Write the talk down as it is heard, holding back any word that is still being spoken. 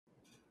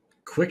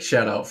Quick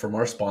shout out from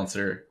our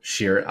sponsor,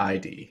 Sheer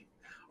ID.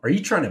 Are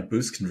you trying to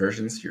boost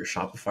conversions to your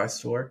Shopify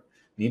store?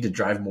 Need to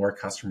drive more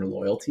customer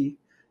loyalty?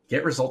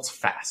 Get results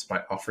fast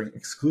by offering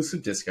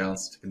exclusive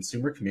discounts to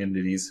consumer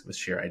communities with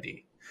Sheer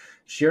ID.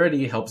 Sheer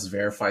ID helps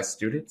verify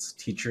students,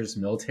 teachers,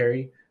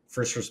 military,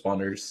 first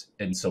responders,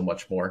 and so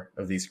much more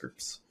of these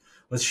groups.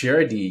 With Sheer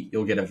ID,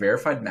 you'll get a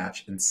verified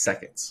match in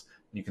seconds.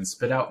 You can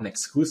spit out an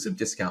exclusive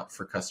discount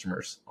for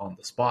customers on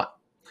the spot.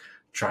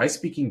 Try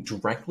speaking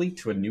directly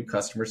to a new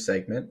customer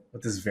segment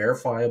with this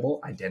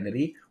verifiable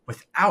identity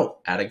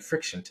without adding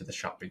friction to the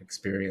shopping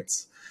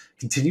experience.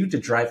 Continue to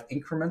drive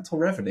incremental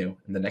revenue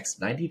in the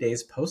next 90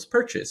 days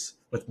post-purchase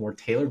with more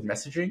tailored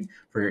messaging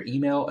for your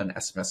email and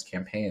SMS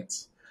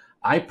campaigns.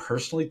 I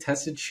personally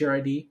tested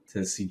ShareID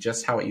to see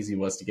just how easy it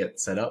was to get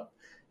set up,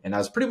 and I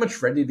was pretty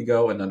much ready to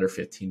go in under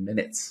 15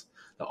 minutes.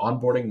 The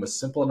onboarding was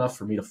simple enough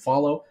for me to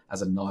follow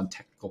as a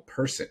non-technical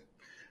person.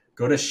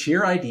 Go to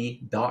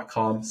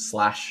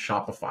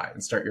sheerid.com/Shopify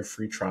and start your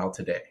free trial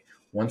today.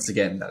 Once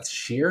again, that's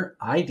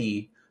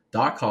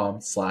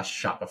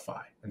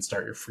sheerid.com/Shopify and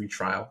start your free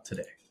trial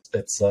today.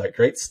 It's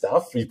great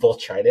stuff. We both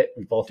tried it.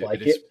 We both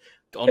like it.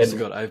 Honest to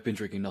God, I've been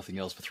drinking nothing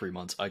else for 3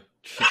 months. I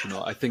shit you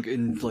not. I think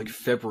in like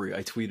February,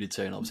 I tweeted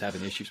saying I was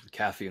having issues with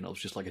caffeine and I was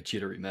just like a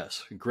jittery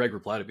mess. And Greg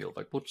replied to me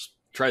like, well, just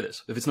try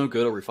this. If it's no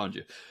good, I'll refund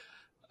you.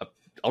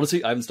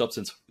 Honestly, I haven't stopped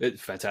since. It's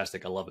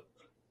fantastic. I love it.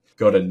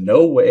 Go to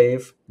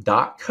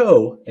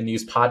noowave.co and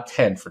use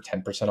pod10 for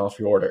 10% off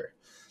your order.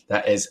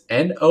 That is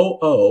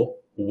noowave.co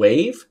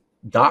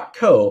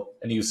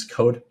and use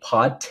code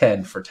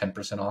pod10 for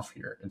 10% off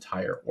your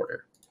entire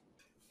order.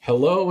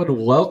 Hello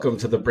and welcome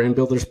to the Brand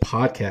Builders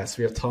Podcast.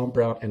 We have Tom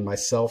Brown and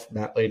myself,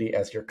 Matt Lady,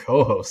 as your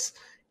co-hosts.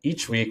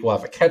 Each week, we'll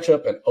have a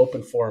catch-up and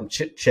open forum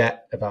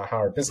chit-chat about how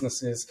our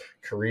businesses,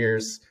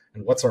 careers,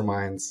 and what's our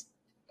minds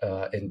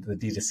in the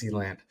D2C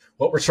land.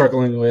 What we're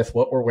struggling with,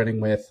 what we're winning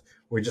with.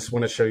 We just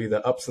want to show you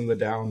the ups and the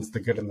downs, the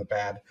good and the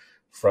bad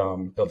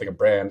from building a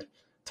brand.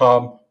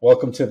 Tom,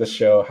 welcome to the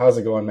show. How's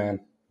it going,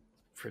 man?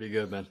 Pretty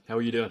good, man. How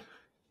are you doing?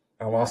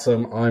 I'm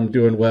awesome. I'm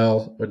doing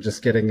well. We're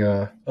just getting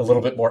a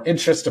little bit more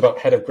interest about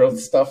head of growth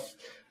stuff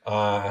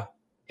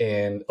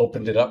and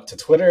opened it up to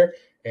Twitter.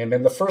 And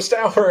in the first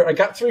hour, I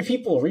got 3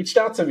 people reached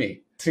out to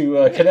me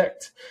to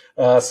connect.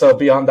 So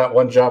beyond that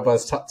one job I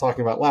was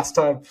talking about last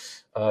time,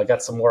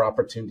 got some more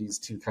opportunities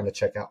to kind of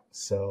check out.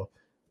 So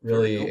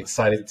really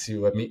excited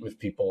to meet with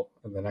people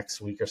in the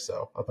next week or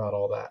so about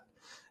all that.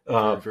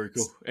 Very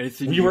cool.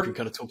 Anything you can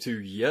kind of talk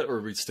to yet, or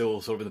are we still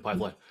sort of in the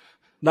pipeline?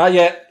 Not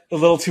yet. A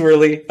little too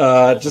early.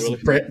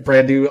 Just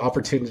brand new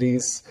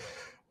opportunities.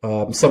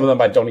 Some of them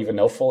I don't even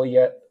know fully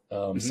yet.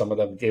 Some of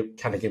them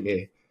kind of give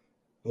me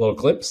a little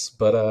glimpse.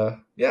 But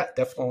yeah,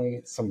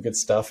 definitely some good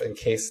stuff in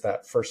case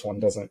that first one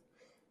doesn't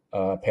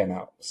pan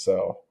out.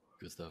 So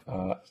good stuff.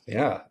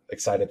 Yeah,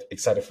 excited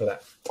for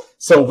that.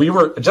 So we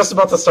were just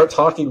about to start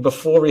talking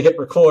before we hit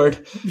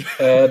record,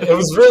 and it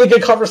was really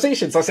good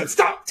conversation. So I said,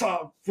 "Stop,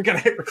 Tom, we gotta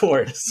hit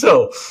record."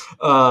 So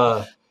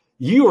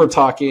you were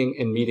talking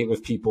and meeting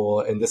with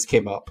people, and this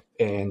came up,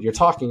 and you're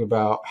talking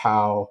about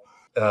how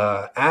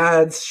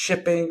ads,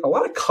 shipping, a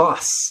lot of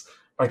costs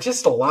are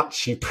just a lot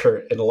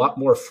cheaper and a lot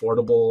more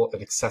affordable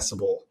and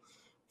accessible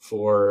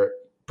for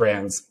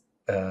brands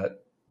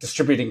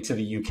distributing to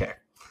the UK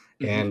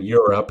and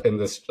Europe and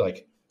this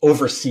like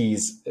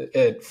overseas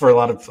for a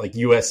lot of like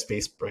US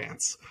based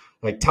brands.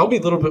 Like, tell me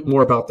a little bit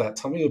more about that.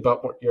 Tell me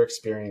about your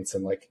experience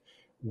and like,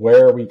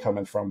 where are we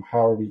coming from?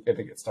 How are we going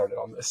to get started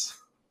on this?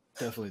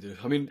 Definitely do.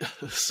 I mean,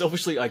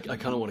 selfishly, I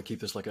kind of want to keep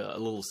this like a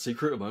little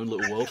secret of my own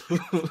little world.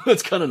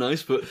 It's kind of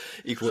nice, but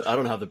equally, I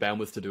don't have the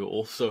bandwidth to do it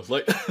all. So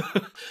like,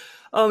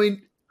 I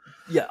mean,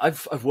 yeah,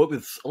 I've worked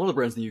with a lot of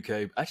brands in the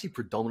UK, actually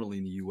predominantly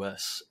in the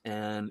US,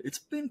 and it's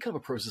been kind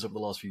of a process over the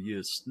last few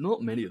years.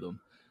 Not many of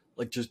them.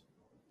 Like just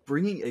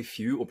bringing a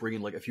few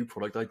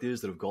product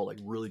ideas that have got like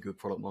really good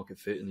product market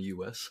fit in the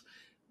US,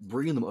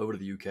 bringing them over to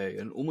the UK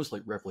and almost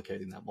like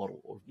replicating that model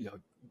or,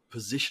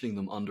 positioning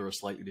them under a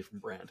slightly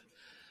different brand.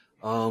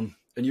 And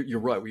you're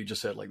right, what you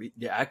just said, like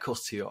the ad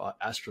costs here are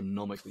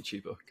astronomically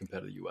cheaper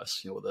compared to the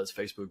US, whether that's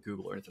Facebook,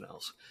 Google or anything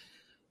else.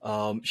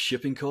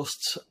 Shipping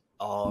costs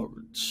are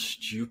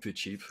stupid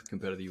cheap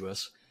compared to the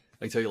US.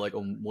 I can tell you, like,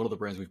 on one of the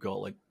brands we've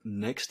got, like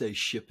next day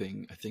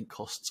shipping, I think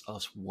costs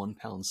us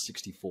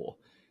 £1.64.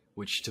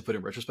 Which, to put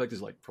in retrospect,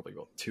 is like probably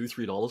about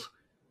 $2-3.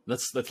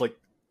 That's like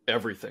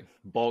everything,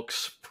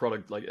 box,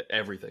 product, like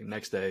everything.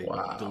 Next day,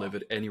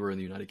 delivered anywhere in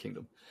the United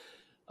Kingdom.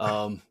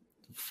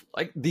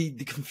 Like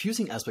the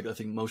confusing aspect I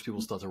think most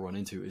people start to run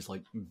into is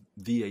like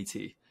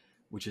VAT,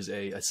 which is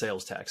a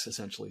sales tax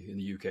essentially in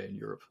the UK and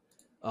Europe,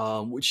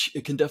 which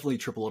it can definitely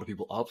trip a lot of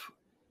people up.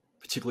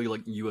 Particularly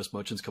like US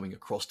merchants coming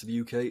across to the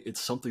UK, it's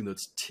something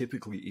that's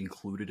typically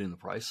included in the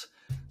price.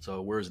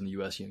 So whereas in the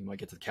US, you might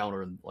get to the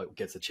counter and like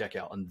get to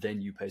checkout, and then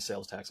you pay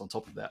sales tax on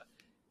top of that.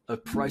 A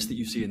price that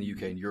you see in the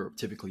UK and Europe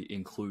typically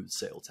includes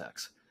sales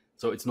tax.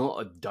 So it's not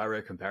a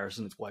direct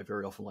comparison. It's why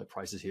very often like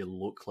prices here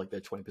look like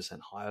they're 20%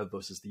 higher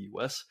versus the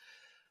US.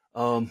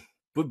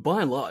 But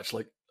by and large,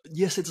 like,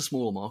 yes, it's a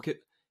smaller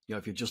market.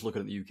 if you're just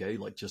looking at the UK,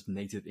 like just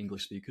native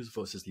English speakers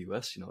versus the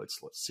US,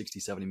 it's what 60,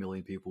 70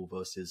 million people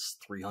versus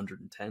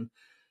 310.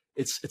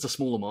 It's a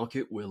smaller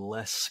market. We're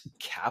less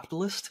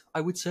capitalist,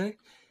 I would say,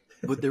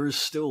 but there is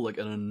still like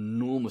an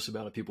enormous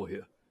amount of people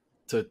here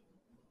to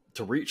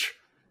reach.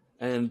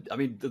 And I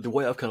mean, the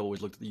way I've kind of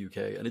always looked at the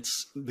UK, and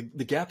it's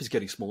the gap is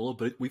getting smaller,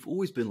 but we've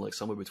always been like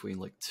somewhere between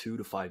like 2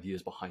 to 5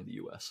 years behind the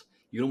US.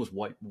 You can almost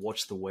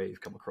watch the wave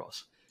come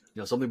across.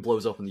 Something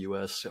blows up in the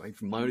US. I mean,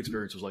 from my own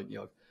experience, was like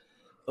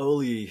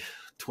early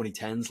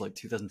 2010s, like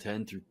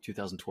 2010 through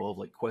 2012,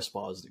 like Quest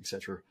bars,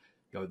 etc.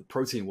 The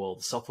protein world,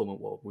 the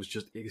supplement world was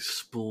just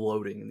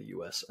exploding in the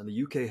US, and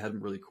the UK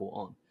hadn't really caught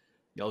on.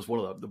 I was one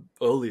of the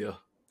earlier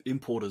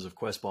importers of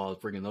Quest bars,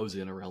 bringing those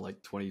in around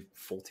like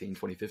 2014,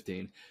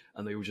 2015,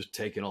 and they were just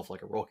taking off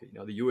like a rocket.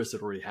 The US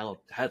had already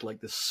had like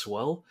this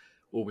swell,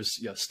 or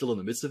was still in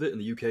the midst of it, and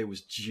the UK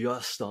was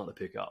just starting to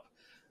pick up.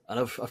 And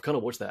I've kind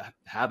of watched that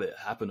habit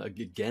happen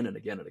again and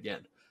again and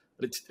again.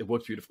 It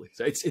worked beautifully.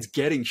 So it's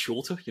getting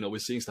shorter. We're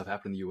seeing stuff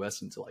happen in the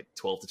US into like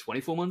 12 to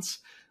 24 months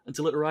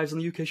until it arrives on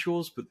the UK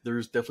shores. But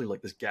there's definitely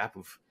like this gap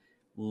of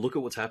look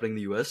at what's happening in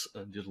the US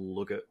and just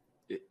look at,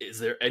 is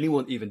there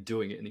anyone even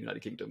doing it in the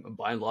United Kingdom? And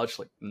by and large,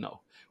 like, no,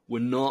 we're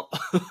not.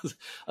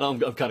 I'm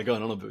kind of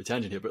going on a bit of a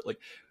tangent here, but like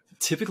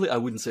typically I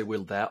wouldn't say we're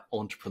that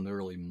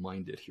entrepreneurially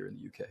minded here in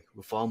the UK.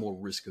 We're far more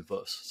risk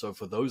averse. So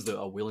for those that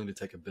are willing to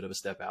take a bit of a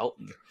step out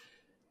and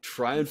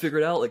try and figure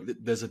it out, like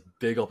there's a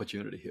big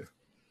opportunity here.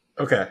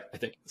 Okay. I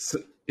think. So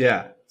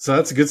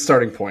that's a good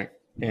starting point.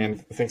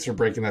 And thanks for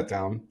breaking that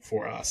down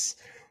for us.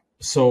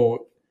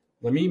 So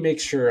let me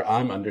make sure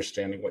I'm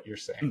understanding what you're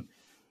saying.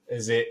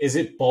 Is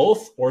it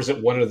both, or is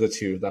it one of the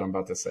two that I'm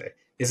about to say?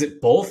 Is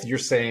it both? You're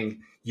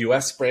saying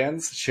US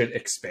brands should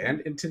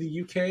expand into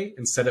the UK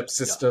and set up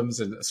systems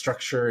and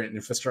structure and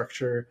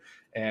infrastructure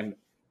and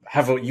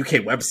have a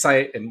UK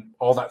website and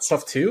all that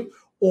stuff too?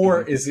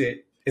 Or is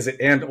it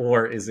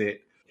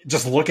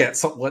just look at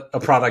what a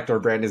product or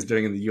brand is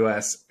doing in the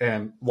US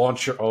and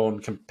launch your own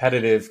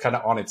competitive, kind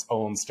of on its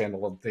own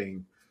standalone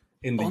thing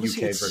in the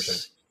UK version?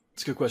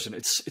 It's a good question.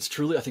 It's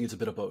truly, I think it's a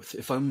bit of both.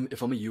 If I'm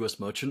a US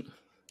merchant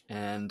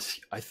and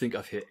I think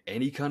I've hit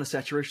any kind of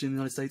saturation in the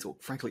United States, or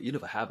frankly, even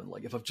if I haven't,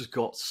 like if I've just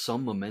got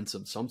some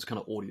momentum, some kind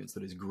of audience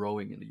that is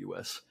growing in the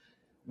US,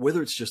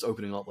 whether it's just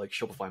opening up like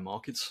Shopify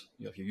markets,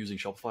 if you're using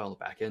Shopify on the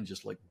back end,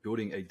 just like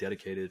building a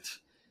dedicated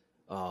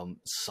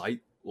site,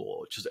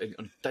 or just a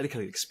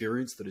dedicated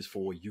experience that is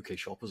for UK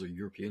shoppers or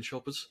European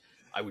shoppers,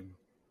 I would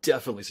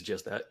definitely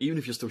suggest that. Even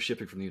if you're still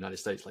shipping from the United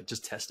States, like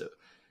just test it.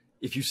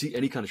 If you see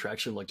any kind of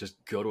traction, like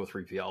just go to a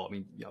 3PL. I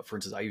mean, for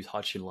instance, I use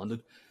Hutch in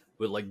London,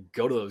 but like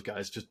go to those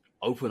guys, just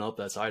open up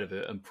that side of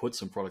it and put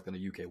some product in a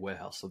UK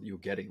warehouse so that you're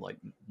getting like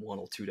 1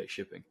 or 2 day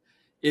shipping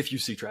if you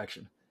see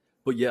traction.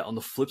 But yeah, on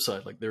the flip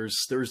side, like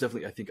there's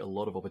definitely, I think, a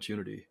lot of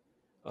opportunity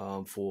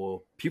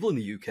for people in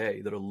the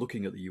UK that are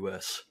looking at the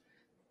US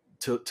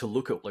to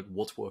look at like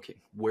what's working,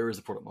 where is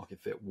the product market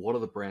fit, what are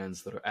the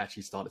brands that are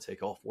actually starting to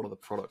take off, what are the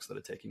products that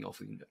are taking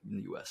off in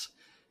the US?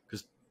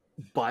 Because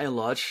by and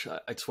large,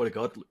 I swear to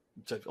God,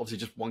 obviously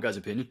just one guy's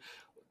opinion,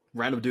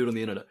 random dude on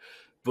the internet,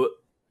 but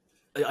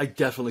I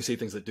definitely see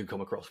things that do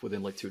come across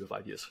within like 2 to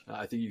 5 years.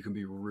 I think you can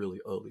be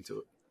really early to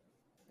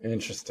it.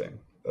 Interesting.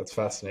 That's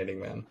fascinating,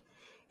 man.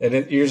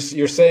 And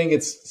you're saying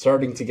it's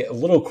starting to get a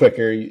little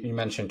quicker. You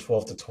mentioned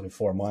 12 to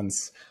 24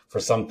 months for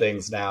some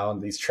things now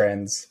and these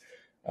trends.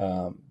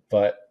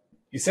 But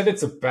you said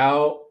it's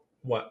about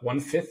what,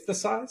 1/5 the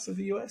size of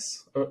the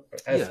US? Or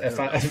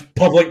if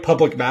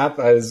public math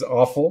is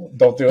awful,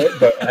 don't do it.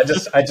 But I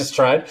just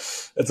tried.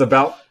 It's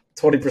about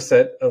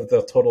 20% of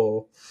the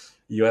total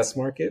US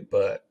market.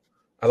 But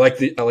I like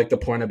the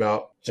point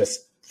about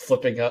just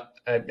flipping up.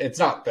 It's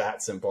not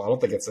that simple. I don't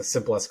think it's as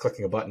simple as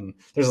clicking a button.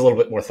 There's a little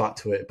bit more thought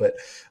to it. But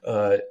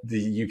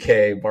the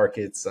UK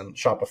markets and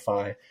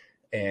Shopify,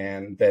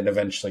 and then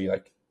eventually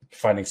like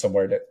finding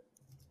somewhere to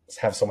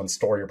have someone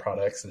store your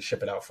products and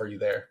ship it out for you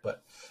there.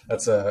 But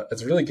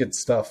it's really good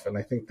stuff. And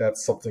I think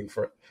that's something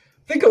I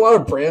think a lot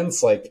of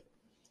brands, like,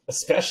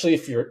 especially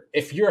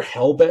if you're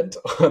hell-bent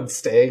on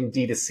staying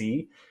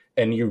D2C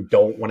and you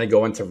don't want to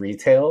go into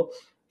retail,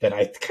 then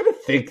I kind of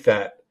think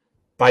that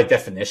by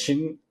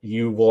definition,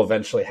 you will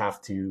eventually have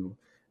to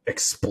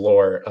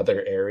explore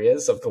other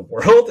areas of the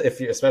world,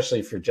 especially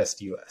if you're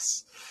just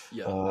US.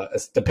 Yeah.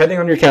 Depending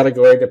on your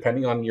category,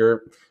 depending on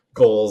your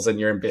goals and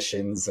your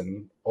ambitions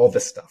and all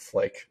this stuff,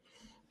 like,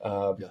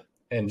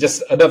 and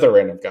just another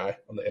random guy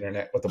on the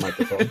internet with a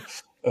microphone.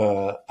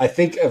 I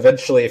think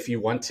eventually, if you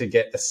want to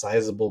get a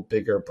sizable,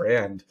 bigger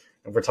brand,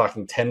 and we're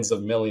talking tens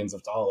of millions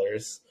of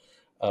dollars,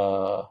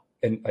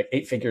 and like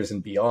 8 figures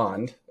and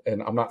beyond,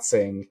 and I'm not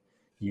saying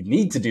you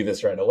need to do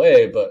this right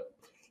away, but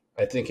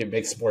I think it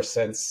makes more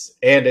sense,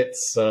 and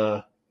it's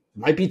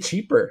might be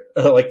cheaper.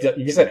 Like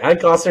you said, ad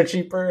costs are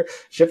cheaper,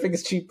 shipping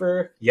is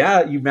cheaper.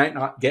 Yeah, you might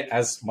not get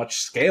as much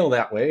scale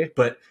that way,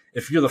 but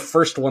if you're the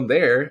first one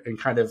there and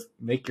kind of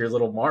make your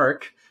little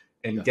mark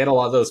and get a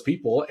lot of those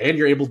people, and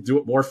you're able to do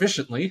it more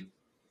efficiently,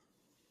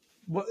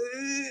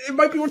 it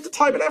might be worth the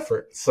time and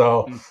effort.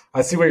 So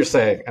I see what you're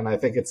saying, and I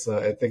think it's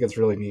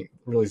really neat,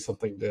 really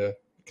something to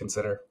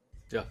consider.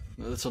 Yeah,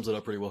 that sums it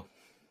up pretty well.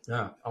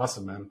 Yeah,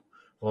 awesome, man.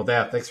 Well,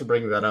 Dad, thanks for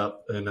bringing that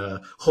up and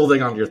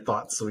holding on to your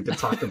thoughts so we can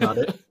talk about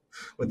it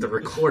with the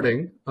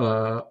recording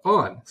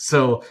on.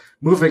 So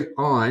moving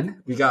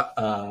on, we got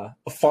a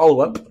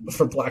follow-up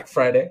for Black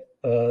Friday,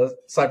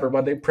 Cyber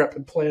Monday prep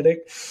and planning.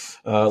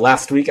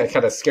 Last week, I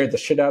kind of scared the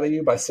shit out of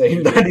you by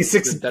saying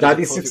 96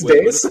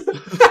 days.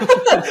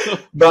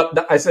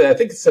 But I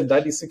think it said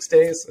 96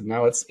 days, and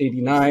now it's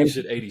 89. You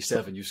said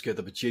 87. You scared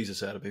the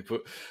bejesus out of me.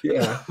 But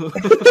yeah.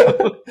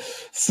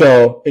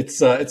 So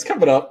it's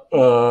coming up.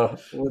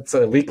 It's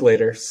a week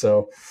later.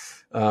 So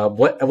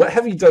what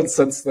have you done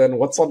since then?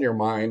 What's on your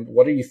mind?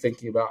 What are you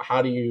thinking about?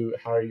 How are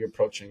you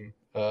approaching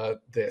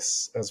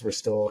this as we're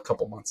still a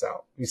couple months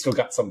out? You still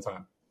got some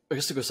time. I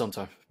guess to go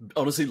sometime.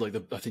 Honestly,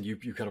 I think you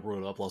kind of brought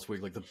it up last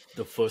week. Like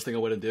the first thing I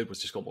went and did was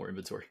just got more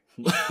inventory.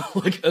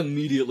 Like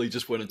immediately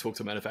just went and talked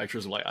to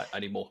manufacturers and like, I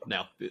need more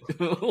now.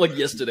 Like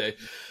yesterday.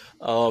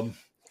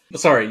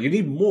 Sorry, you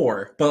need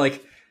more, but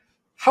like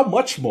how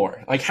much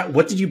more? Like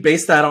what did you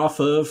base that off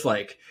of?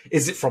 Like,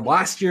 is it from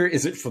last year?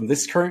 Is it from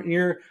this current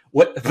year?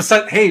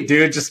 Hey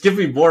dude, just give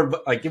me more,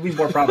 give me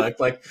more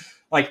product.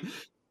 like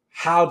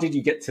how did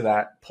you get to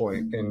that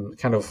point, and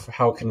kind of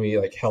how can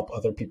we help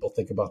other people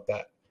think about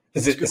that?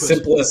 Is it as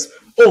simple as,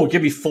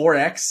 give me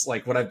 4x,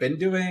 like what I've been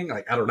doing?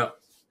 Like, I don't know.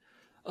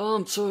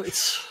 So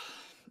it's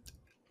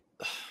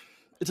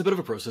a bit of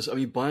a process. I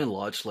mean, by and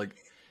large,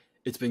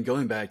 it's been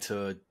going back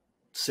to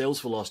sales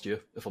for last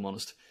year, if I'm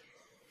honest.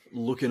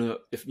 Looking at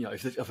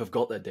if I've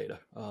got that data.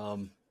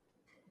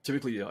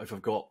 Typically, if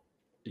I've got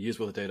a year's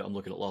worth of data, I'm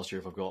looking at last year.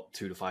 If I've got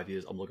 2 to 5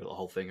 years, I'm looking at the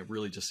whole thing and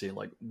really just seeing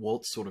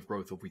what sort of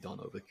growth have we done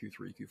over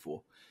Q3,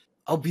 Q4.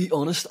 I'll be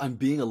honest, I'm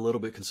being a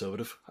little bit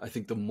conservative. I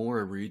think the more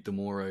I read, the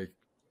more I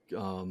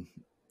kind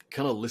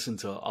of listen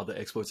to other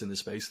experts in this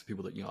space, the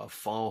people that are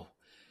far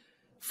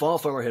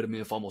ahead of me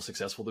and far more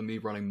successful than me,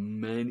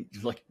 running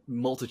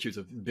multitudes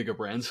of bigger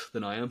brands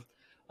than I am.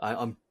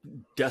 I'm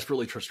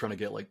desperately just trying to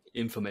get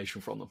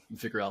information from them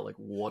and figure out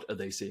what are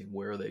they seeing,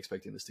 where are they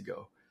expecting this to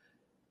go.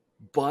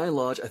 By and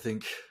large, I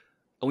think,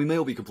 and we may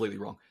all be completely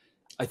wrong,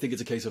 I think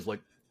it's a case of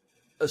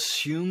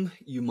assume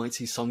you might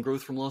see some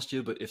growth from last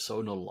year, but if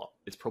so, not a lot.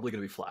 It's probably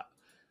going to be flat.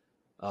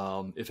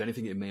 If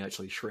anything, it may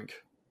actually shrink,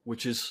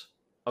 which is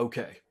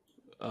okay.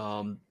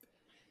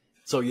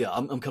 So yeah,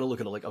 I'm kind of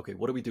looking at okay,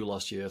 what did we do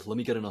last year? Let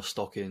me get enough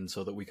stock in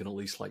so that we can at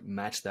least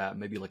match that,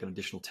 maybe an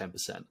additional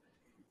 10%.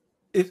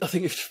 I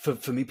think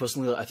for me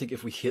personally, I think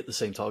if we hit the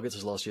same targets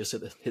as last year,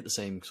 hit the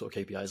same sort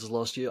of KPIs as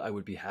last year, I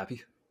would be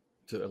happy.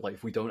 To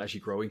if we don't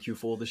actually grow in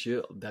Q4 this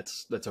year,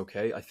 that's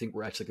okay. I think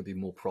we're actually going to be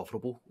more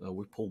profitable.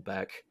 We've pulled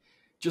back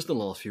just in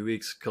the last few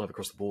weeks, kind of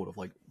across the board, of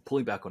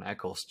pulling back on ad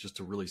costs just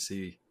to really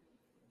see.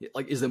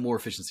 Is there more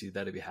efficiency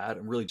that to be had?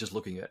 And really just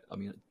looking at, I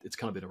mean, it's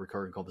kind of been a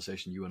recurring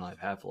conversation you and I have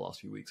had for the last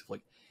few weeks of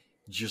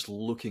just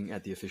looking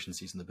at the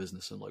efficiencies in the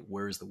business and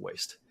where is the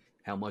waste?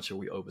 How much are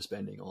we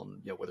overspending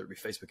on, whether it be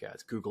Facebook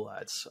ads, Google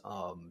ads?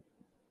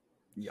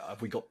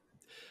 Have we got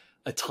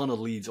a ton of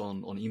leads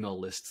on email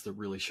lists that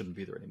really shouldn't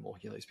be there anymore?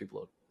 These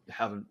people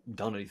haven't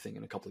done anything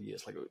in a couple of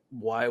years.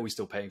 Why are we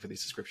still paying for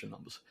these subscription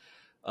numbers?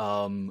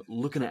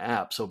 Looking at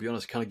apps, I'll be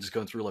honest, kind of just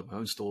going through my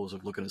own stores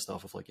of looking at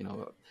stuff of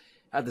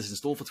had this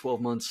installed for 12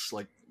 months,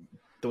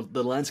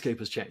 the landscape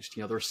has changed.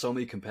 There are so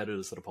many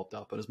competitors that have popped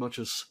up, and as much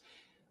as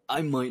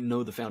I might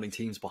know the founding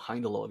teams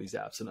behind a lot of these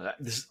apps, and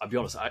I'll be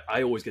honest,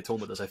 I always get told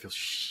about this. I feel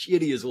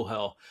shitty as all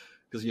hell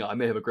because I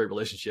may have a great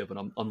relationship,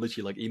 and I'm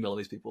literally emailing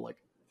these people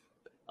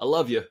I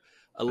love you,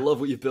 I love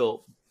what you've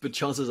built, but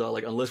chances are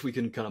unless we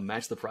can kind of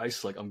match the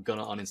price, I'm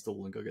gonna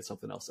uninstall and go get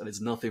something else. And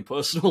it's nothing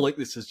personal.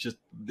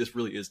 This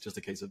really is just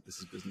a case of this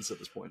is business at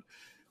this point,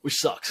 which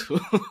sucks.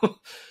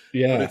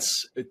 Yeah, but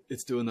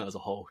it's doing that as a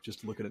whole,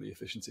 just looking at the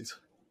efficiencies.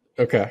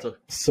 Okay,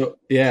 so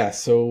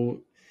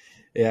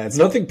it's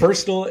nothing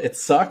personal. It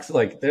sucks.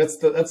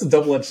 That's a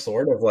double-edged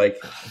sword of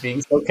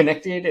being so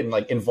connected and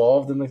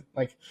involved in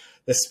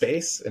the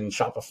space and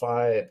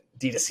Shopify and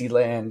D2C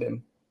land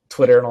and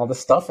Twitter and all this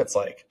stuff. It's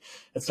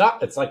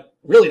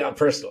really not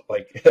personal.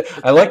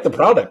 I like the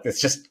product.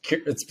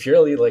 It's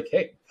purely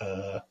hey,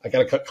 I got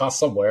to cut costs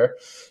somewhere.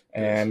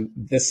 And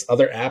this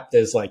other app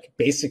is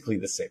basically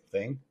the same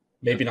thing,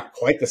 maybe not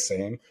quite the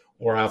same,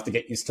 or I have to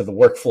get used to the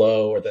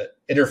workflow or the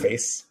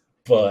interface,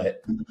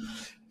 but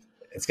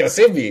it's going to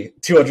save me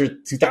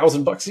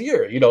 $2,000 a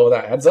year.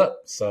 That adds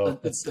up. So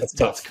that's tough.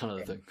 That's kind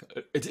of the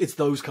thing. It's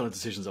those kind of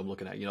decisions I'm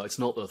looking at. It's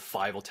not the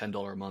 $5 or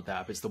 $10 a month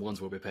app. It's the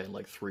ones where we're paying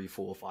 $3,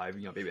 $4,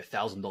 $5, maybe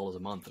 $1,000 a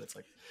month. And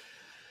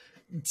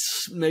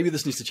it's maybe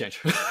this needs to change.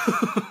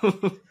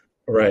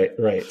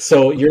 Right.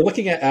 So you're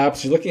looking at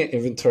apps, you're looking at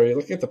inventory, you're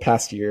looking at the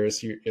past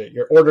years,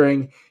 you're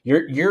ordering,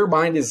 your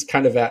mind is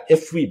kind of at,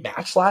 if we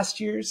match last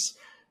year's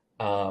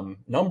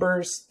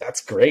numbers,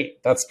 that's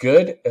great. That's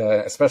good.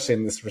 Especially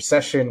in this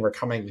recession, we're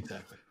coming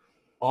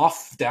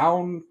off,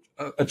 down,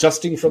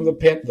 adjusting from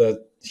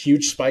the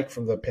huge spike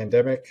from the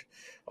pandemic,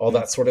 all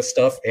that sort of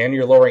stuff. And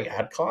you're lowering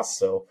ad costs.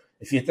 So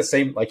if you hit the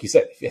same, like you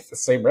said, if you hit the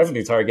same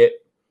revenue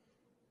target,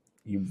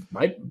 you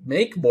might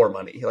make more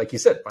money. Like you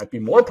said, might be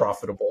more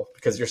profitable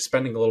because you're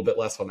spending a little bit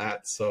less on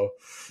ads. So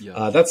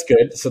that's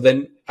good. So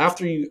then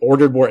after you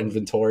ordered more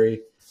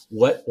inventory,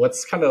 what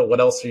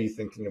else are you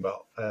thinking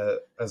about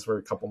as we're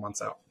a couple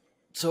months out?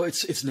 So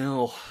it's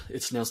now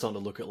starting to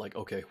look at like,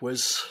 okay,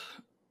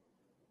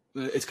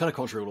 it's kind of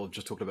contrary to what I've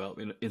just talked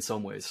about in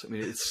some ways. I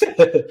mean, it's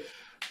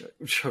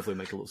hopefully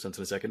make a little sense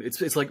in a second.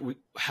 It's like,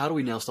 how do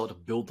we now start to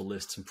build the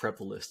lists and prep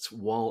the lists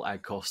while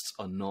ad costs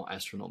are not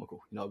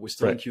astronomical? We're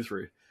still in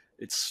Q3.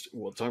 It's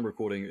time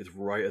recording is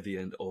right at the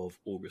end of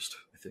August,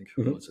 I think.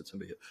 Mm-hmm.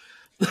 September here.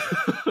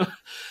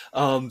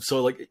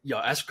 So like,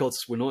 ad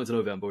costs, we're not into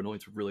November, we're not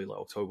into really like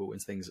October when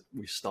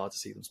we start to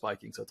see them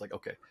spiking. So it's like,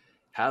 okay,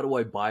 how do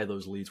I buy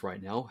those leads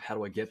right now? How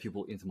do I get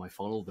people into my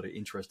funnel that are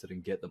interested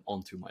and get them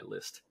onto my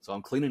list? So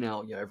I'm cleaning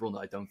out everyone that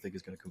I don't think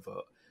is going to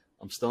convert.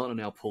 I'm starting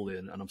to now pull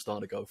in, and I'm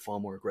starting to go far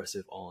more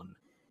aggressive on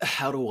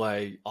how do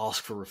I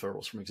ask for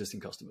referrals from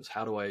existing customers?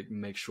 How do I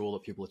make sure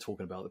that people are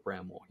talking about the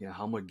brand more?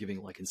 How am I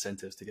giving like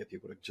incentives to get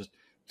people to just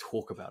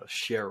talk about us,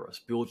 share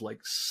us, build like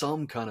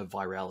some kind of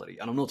virality?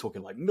 And I'm not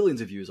talking like millions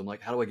of views. I'm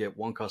like, how do I get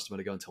one customer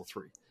to go and tell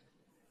 3?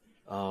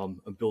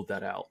 And build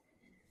that out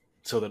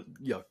so that,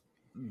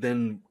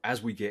 then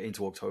as we get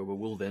into October,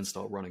 we'll then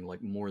start running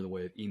like more in the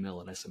way of email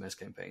and SMS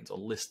campaigns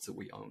on lists that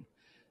we own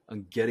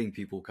and getting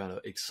people kind of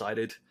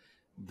excited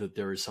that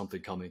there is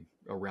something coming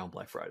around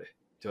Black Friday.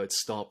 So let's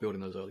start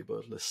building those early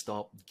birds. Let's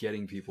start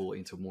getting people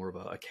into more of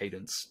a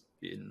cadence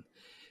in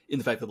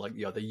the fact that like,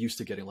 they're used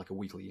to getting like a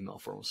weekly email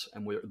from us,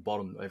 and we're at the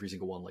bottom of every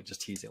single one, like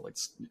just teasing, like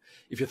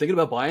if you're thinking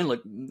about buying,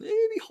 like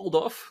maybe hold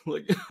off,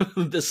 like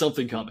there's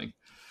something coming.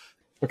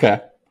 Okay.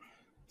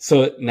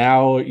 So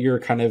now you're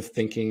kind of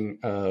thinking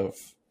of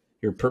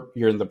you're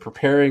in the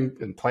preparing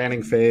and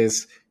planning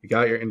phase. You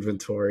got your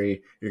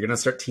inventory. You're going to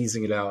start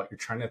teasing it out. You're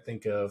trying to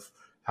think of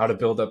how to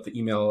build up the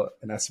email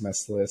and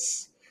SMS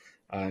lists.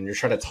 And you're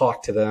trying to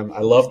talk to them.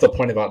 I love the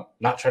point about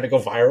not trying to go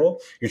viral.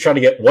 You're trying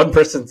to get one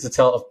person to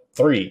tell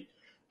 3.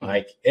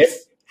 Like if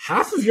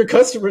half of your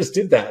customers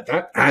did that,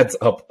 that adds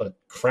up a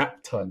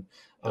crap ton.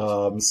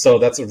 So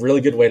that's a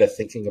really good way to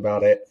thinking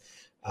about it.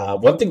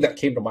 One thing that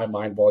came to my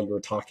mind while you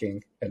were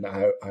talking, and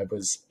I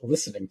was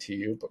listening to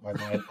you, but my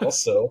mind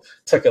also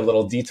took a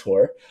little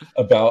detour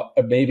about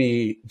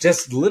maybe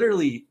just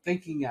literally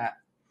thinking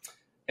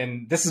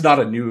and this is not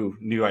a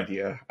new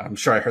idea. I'm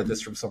sure I heard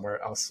this from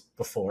somewhere else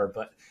before,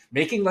 but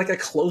making like a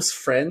close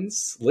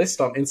friends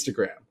list on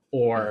Instagram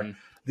or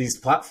these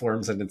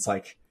platforms. And it's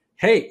like,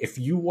 hey, if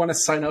you want to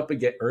sign up and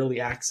get early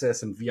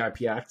access and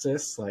VIP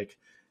access, like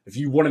if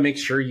you want to make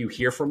sure you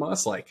hear from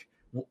us, like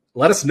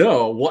let us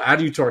know. We'll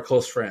add you to our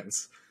close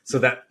friends so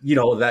that,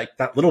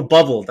 that little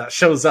bubble that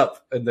shows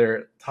up in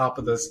their top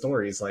of the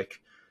stories, like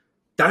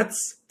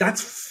that's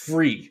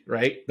free,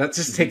 right? That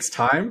just takes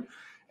time.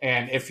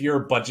 And if you're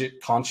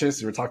budget conscious,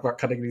 you were talking about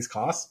cutting these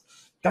costs,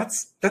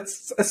 that's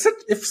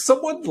if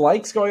someone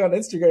likes going on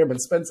Instagram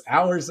and spends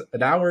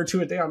an hour or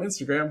 2 a day on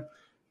Instagram,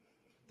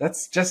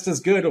 that's just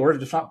as good, or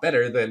if not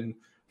better, than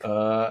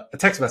a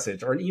text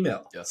message or an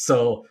email. Yeah.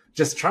 So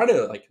just try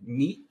to like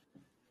meet,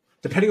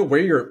 depending on where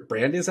your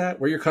brand is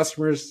at, where your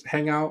customers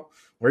hang out,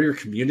 where your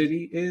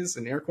community is,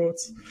 in air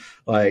quotes,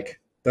 like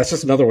that's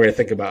just another way to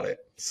think about it.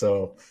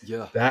 So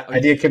that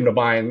idea came to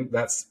mind.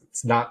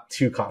 It's not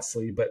too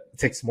costly, but it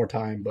takes more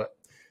time. But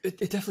it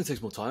definitely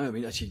takes more time. I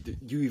mean, actually,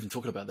 you even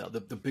talking about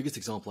that. The biggest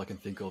example I can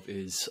think of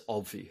is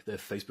Obvi, their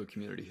Facebook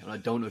community. And I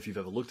don't know if you've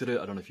ever looked at it.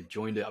 I don't know if you've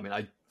joined it. I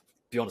mean,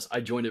 be honest, I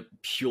joined it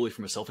purely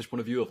from a selfish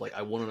point of view of like,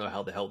 I want to know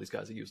how the hell these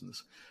guys are using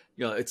this.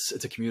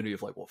 It's a community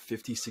of like,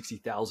 50,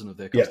 60,000 of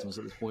their customers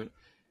at this point.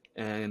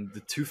 And the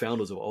 2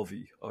 founders of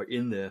Obvi are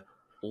in there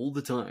all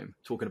the time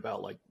talking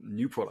about like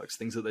new products,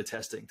 things that they're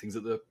testing, things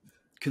that they're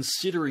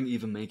considering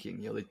even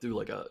making. They do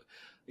like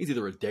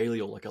either a daily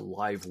or like a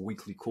live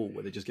weekly call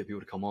where they just get people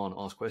to come on,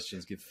 ask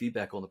questions, give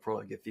feedback on the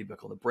product, give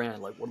feedback on the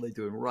brand. Like, what are they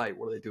doing right?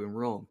 What are they doing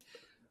wrong?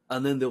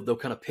 And then they'll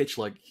kind of pitch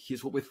like,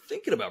 here's what we're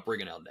thinking about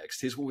bringing out next.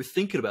 Here's what we're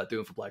thinking about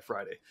doing for Black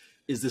Friday.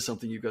 Is this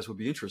something you guys would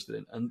be interested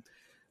in? And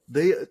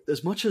they,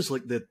 as much as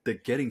like they're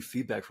getting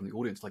feedback from the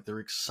audience, like they're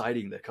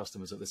exciting their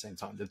customers at the same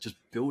time. They're just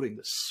building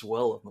this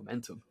swell of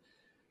momentum.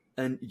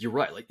 And you're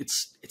right, like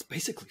it's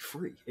basically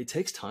free. It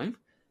takes time.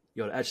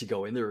 You got to actually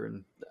go in there,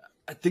 and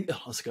I think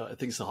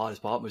it's the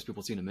hardest part most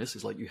people seem to miss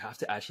is like you have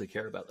to actually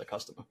care about the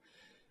customer.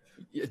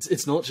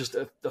 It's not just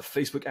a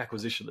Facebook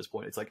acquisition at this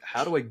point. It's like,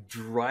 how do I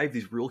drive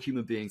these real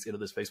human beings into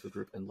this Facebook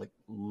group and like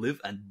live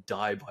and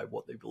die by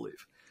what they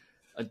believe,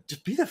 and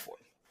just be there for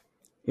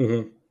them.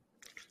 Mm-hmm.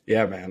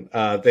 Yeah, man.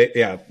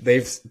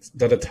 They've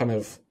done a ton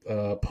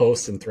of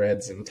posts and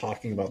threads and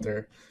talking about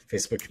their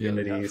Facebook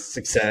community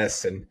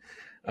success and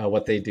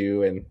what they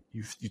do, and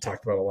you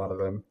talked about a lot of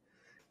them.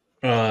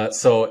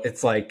 So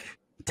it's like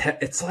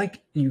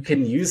you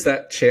can use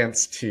that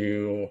chance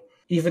to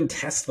even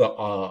test the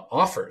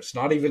offers,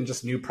 not even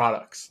just new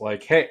products.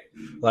 Like, hey,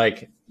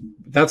 like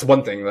that's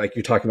one thing. Like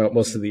you're talking about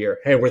most of the year.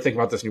 Hey, we're thinking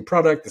about this new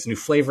product, this new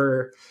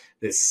flavor,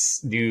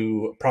 this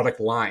new product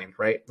line,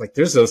 right? Like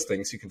there's those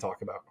things you can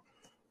talk about.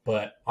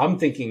 But I'm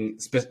thinking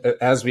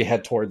as we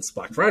head towards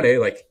Black Friday,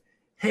 like,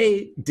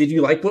 hey, did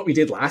you like what we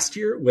did last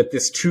year with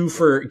this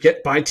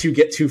buy two,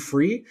 get two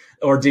free?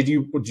 Or do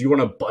you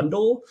want to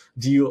bundle?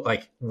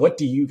 What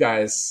do you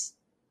guys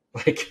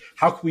like?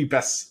 How can we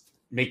best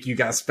make you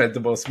guys spend the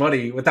most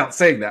money without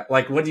saying that?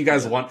 Like, what do you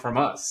guys want from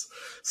us?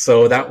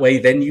 So that way,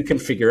 then you can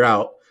figure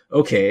out,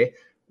 okay,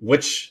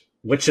 which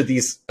of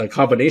these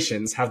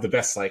combinations have the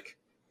best like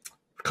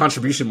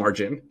contribution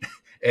margin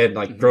and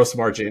like gross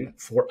margin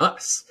for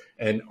us,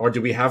 or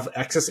do we have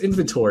excess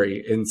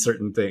inventory in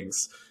certain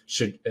things?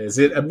 Is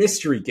it a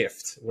mystery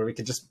gift where we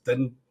could just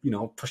then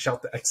push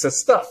out the excess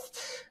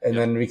stuff and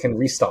then we can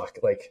restock?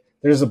 Like,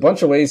 there's a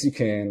bunch of ways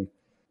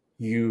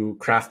you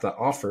craft that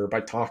offer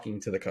by talking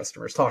to the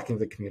customers, talking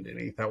to the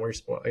community that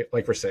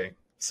we're saying.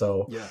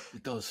 So yeah,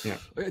 it does. Yeah.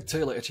 I tell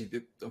you, like,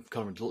 actually, I'm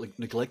kind of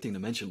neglecting to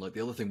mention, like,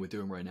 the other thing we're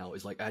doing right now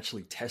is like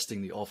actually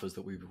testing the offers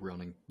that we've been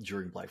running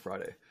during Black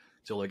Friday.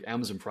 So like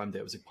Amazon Prime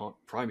Day was a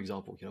prime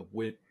example.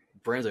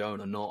 Brands I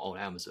own are not on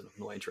Amazon.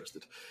 I'm not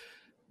interested.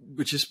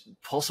 Which is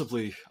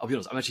possibly, I'll be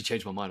honest, I'm actually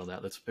changed my mind on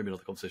that. That's maybe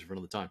another conversation for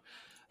another time.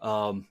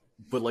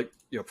 But like,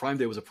 Prime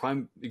Day was a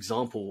prime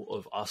example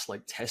of us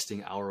like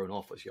testing our own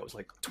offers. It was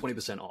like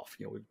 20% off.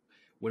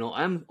 We're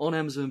not on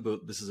Amazon,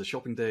 but this is a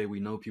shopping day.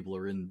 We know people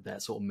are in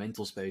that sort of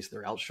mental space.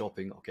 They're out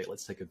shopping. Okay,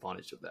 let's take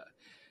advantage of that.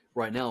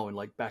 Right now, in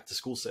like back to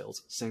school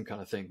sales, same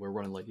kind of thing. We're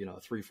running like, a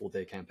 3-4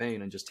 day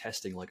campaign and just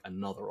testing like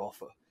another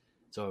offer.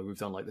 So we've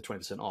done like the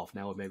 20% off.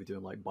 Now we're maybe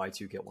doing like buy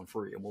two, get one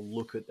free. And we'll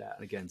look at that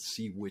and again,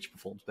 see which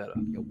performs better.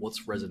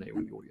 What's resonating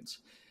with the audience?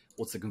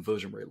 What's the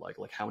conversion rate like?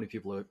 Like how many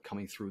people are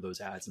coming through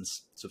those ads and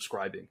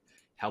subscribing?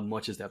 How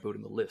much is that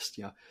building the list?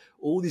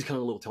 All these kind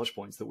of little touch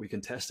points that we can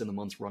test in the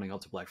months running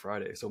up to Black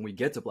Friday. So when we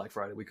get to Black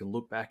Friday, we can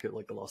look back at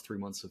like the last 3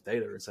 months of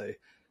data and say,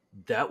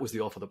 that was the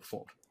offer that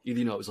performed.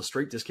 Either, it was a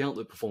straight discount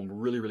that performed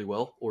really, really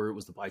well, or it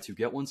was the buy two,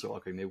 get one. So,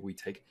 okay, maybe we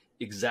take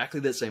exactly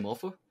that same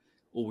offer,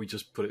 or we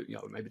just put it,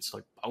 maybe it's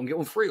like, I want to get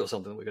one free or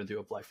something that we're going to do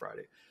at Black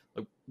Friday.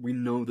 Like, we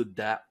know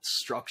that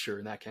structure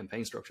and that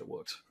campaign structure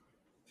works.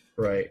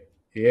 Right.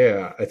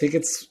 Yeah. I think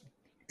it's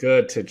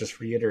good to just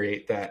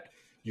reiterate that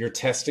you're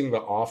testing the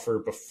offer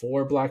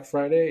before Black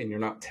Friday and you're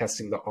not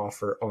testing the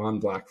offer on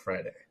Black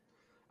Friday.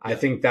 I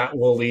think that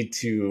will lead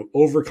to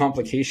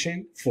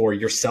overcomplication for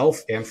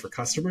yourself and for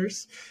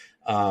customers.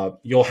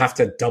 You'll have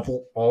to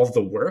double all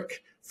the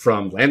work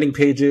from landing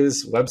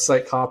pages,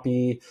 website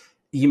copy,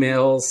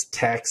 emails,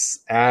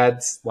 texts,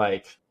 ads,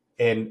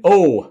 and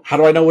how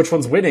do I know which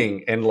one's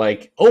winning? And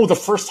the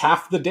first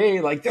half of the day,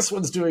 this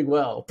one's doing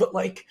well. But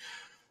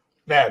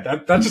man,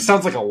 that just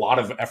sounds like a lot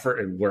of effort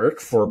and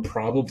work for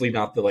probably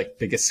not the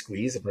biggest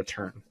squeeze in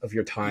return of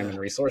your time and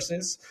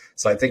resources.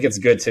 So I think it's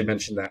good to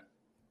mention that.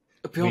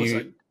 To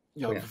be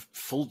honest,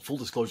 full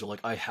disclosure,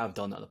 I have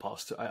done that in the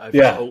past. I've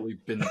totally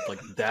been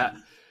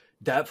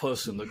that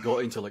person that got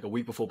into a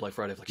week before Black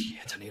Friday,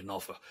 shit, I need an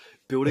offer.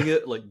 Building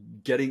it,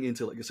 getting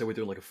into say we're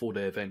doing a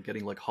 4-day event,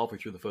 getting halfway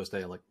through the first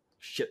day,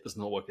 shit, this is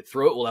not working.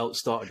 Throw it all out,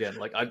 start again.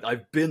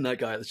 I've been that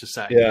guy that's just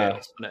sat in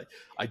chaos, and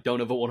I don't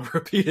ever want to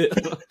repeat it.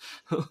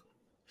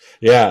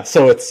 Yeah,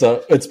 so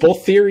it's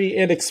both theory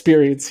and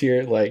experience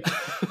here.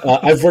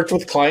 I've worked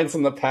with clients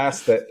in the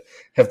past that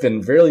have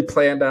been very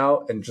planned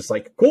out and just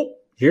cool,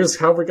 here's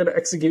how we're going to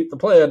execute the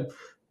plan.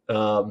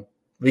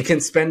 We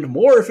can spend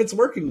more if it's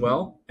working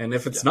well, and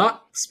if it's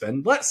not,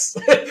 spend less.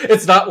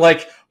 It's not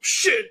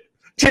shit,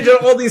 change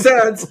out all these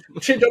ads,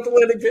 change out the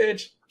landing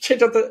page,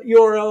 change out the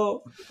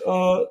URL.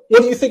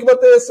 What do you think about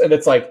this? And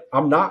it's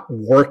I'm not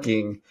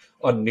working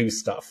on new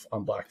stuff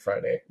on Black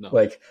Friday.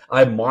 No.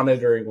 I'm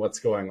monitoring what's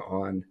going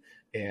on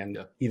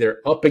and either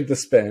upping the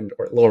spend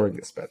or lowering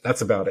the spend.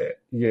 That's about it.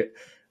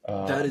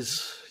 That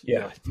is,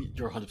 you're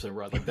 100%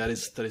 right. That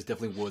is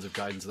definitely words of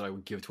guidance that I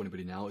would give to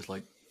anybody now. Is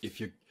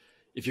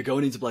if you're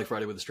going into Black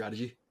Friday with a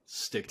strategy,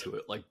 stick to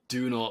it.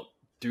 Do not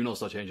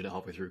start changing it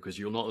halfway through, because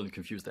you'll not only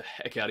confuse the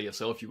heck out of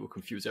yourself, you will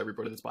confuse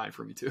everybody that's buying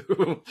from you too.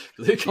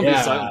 Because they come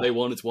inside, they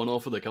want it's one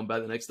offer, they come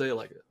back the next day,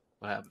 what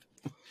happened?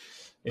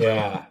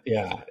 Yeah.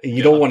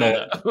 You don't want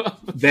to.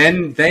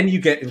 Then you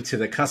get into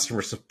the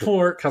customer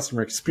support,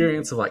 customer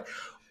experience of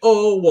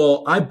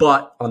I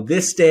bought on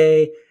this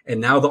day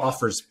and now the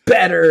offer's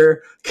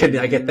better. Can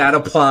I get that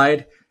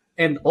applied?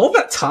 And all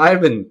that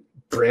time and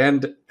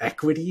brand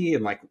equity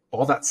and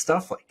all that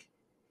stuff,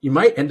 you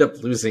might end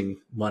up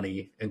losing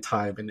money and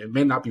time, and it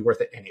may not be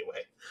worth it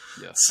anyway.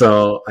 Yeah.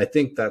 So I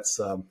think that's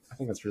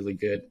really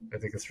good. I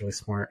think it's really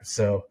smart.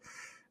 So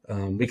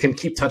we can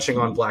keep touching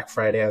on Black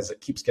Friday as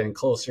it keeps getting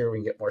closer. We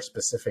can get more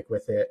specific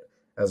with it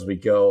as we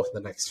go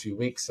the next few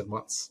weeks and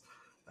months.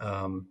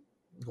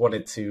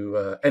 Wanted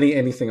to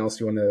anything else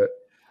you want to?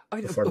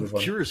 I'm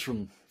curious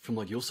from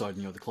your side,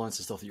 the clients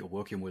and stuff that you're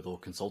working with or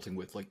consulting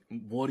with.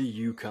 What are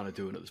you kind of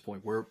doing at this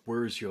point?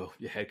 Where is your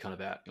head kind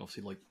of at?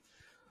 Obviously,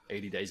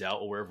 80 days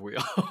out or wherever we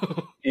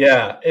are.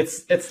 Yeah,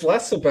 it's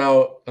less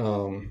about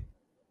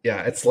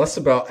it's less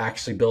about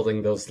actually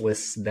building those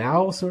lists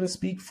now, so to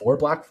speak, for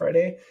Black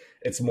Friday.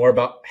 It's more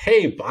about,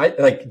 hey, buy,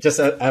 just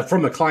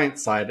from a client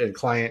side and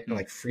client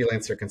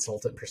freelancer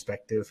consultant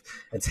perspective.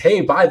 It's,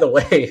 hey, by the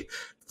way,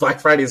 Black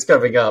Friday is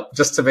coming up,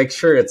 just to make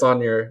sure it's on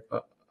your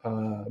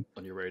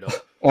radar.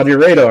 On your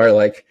radar.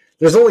 Like,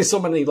 there's only so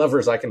many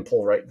levers I can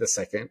pull right this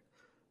second,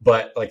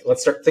 but like,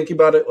 let's start thinking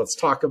about it. Let's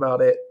talk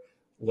about it.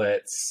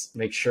 Let's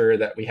make sure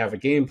that we have a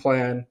game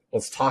plan.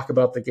 Let's talk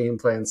about the game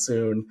plan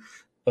soon.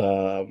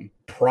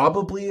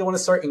 Probably I want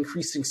to start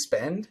increasing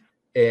spend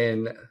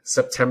in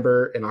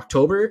September and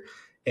October,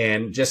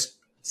 and just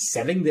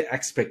setting the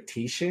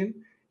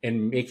expectation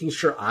and making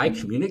sure I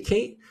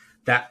communicate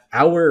that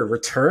our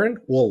return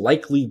will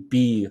likely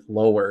be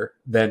lower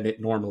than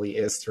it normally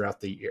is throughout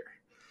the year.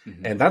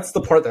 Mm-hmm. And that's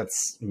the part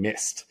that's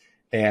missed.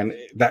 And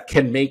that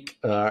can make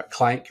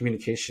client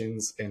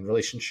communications and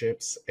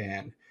relationships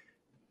and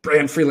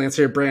brand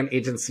freelancer, brand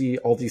agency,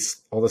 all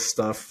this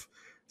stuff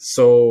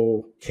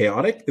so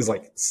chaotic, is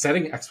like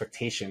setting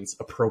expectations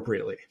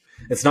appropriately.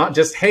 It's not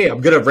just, hey,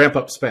 I'm going to ramp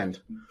up spend.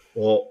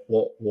 Well,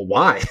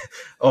 why?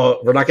 Oh,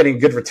 we're not getting a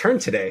good return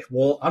today.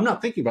 Well, I'm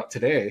not thinking about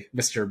today,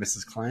 Mr. or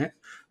Mrs. Client.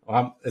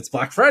 It's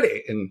Black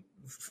Friday in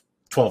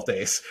 12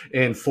 days,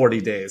 in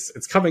 40 days.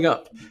 It's coming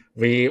up.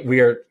 We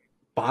are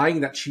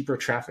buying that cheaper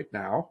traffic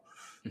now.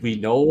 We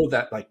know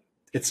that like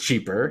it's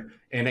cheaper,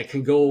 and it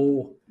can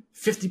go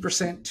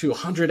 50% to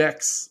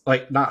 100x,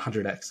 like not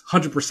 100x,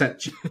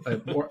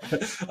 100% more,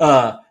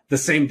 the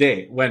same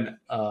day, when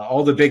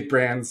all the big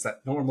brands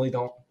that normally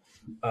don't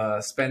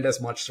spend as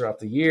much throughout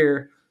the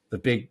year, the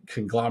big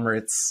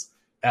conglomerates,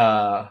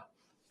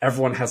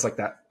 everyone has like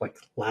that like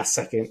last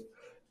second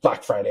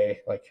Black Friday,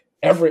 like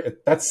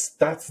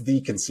that's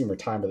the consumer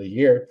time of the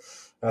year.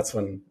 That's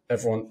when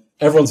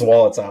everyone's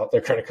wallet's out,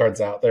 their credit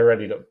card's out, they're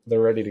ready to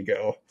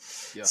go.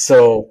 Yeah.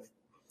 So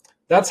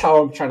that's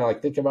how I'm trying to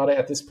like think about it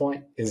at this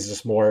point, is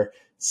just more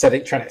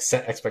trying to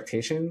set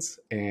expectations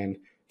and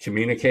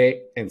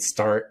communicate and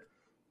start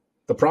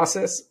the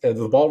process and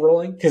the ball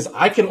rolling. Because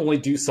I can only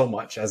do so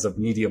much as a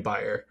media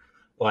buyer.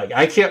 Like,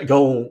 I can't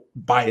go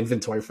buy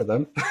inventory for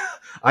them.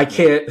 I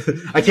can't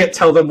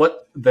tell them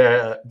what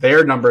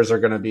their numbers are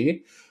going to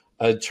be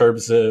in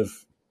terms of,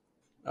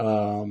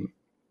 I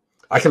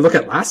can look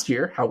at last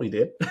year, how we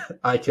did.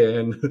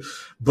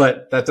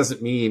 But that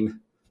doesn't mean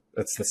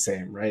that's the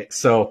same, right?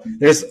 So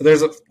there's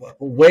a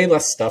way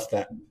less stuff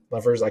that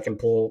levers I can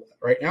pull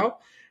right now.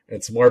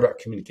 It's more about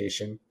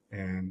communication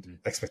and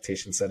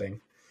expectation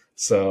setting.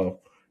 So,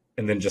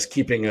 and then just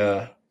keeping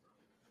an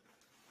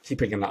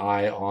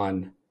eye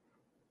on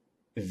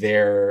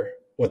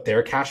what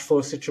their cash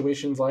flow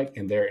situation's like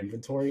and their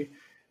inventory.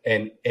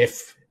 And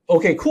if,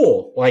 okay,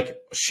 cool, like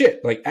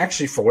shit, like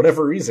actually for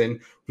whatever reason,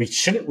 we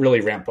shouldn't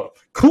really ramp up.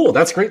 Cool,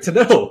 that's great to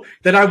know.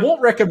 Then I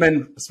won't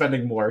recommend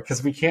spending more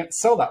because we can't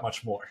sell that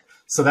much more.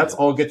 So that's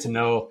all good to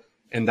know.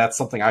 And that's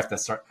something I have to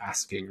start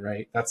asking,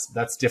 right?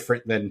 That's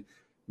different than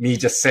me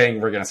just saying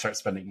we're going to start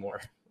spending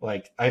more.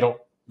 Like,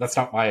 that's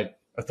not my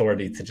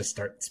authority to just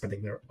start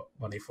spending their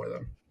money for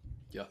them.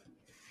 Yeah.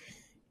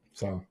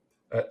 So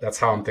that's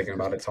how I'm thinking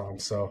about it, Tom.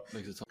 So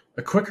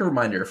a quick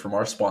reminder from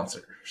our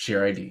sponsor,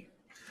 ShareID.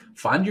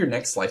 Find your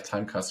next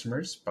lifetime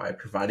customers by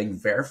providing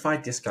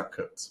verified discount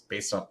codes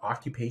based on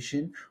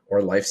occupation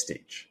or life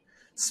stage.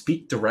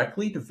 Speak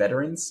directly to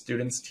veterans,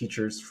 students,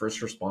 teachers,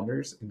 first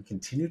responders, and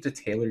continue to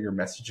tailor your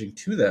messaging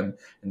to them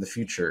in the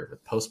future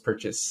with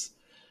post-purchase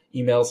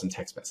emails and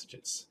text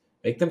messages.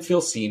 Make them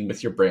feel seen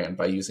with your brand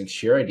by using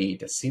ShareID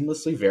to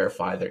seamlessly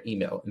verify their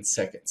email in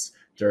seconds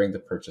during the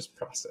purchase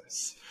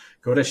process.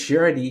 Go to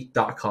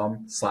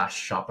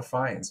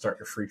shareid.com/Shopify and start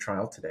your free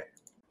trial today.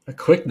 A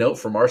quick note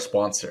from our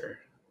sponsor.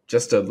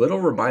 Just a little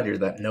reminder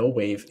that No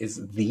Wave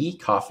is the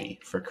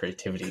coffee for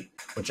creativity,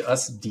 which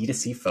us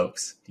D2C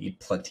folks need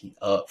plenty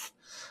of.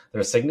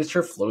 Their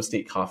signature flow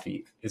state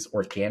coffee is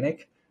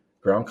organic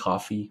ground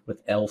coffee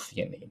with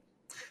L-theanine.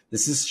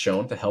 This is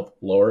shown to help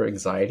lower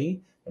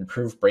anxiety,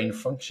 improve brain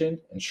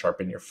function, and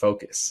sharpen your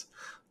focus.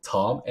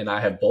 Tom and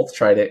I have both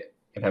tried it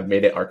and have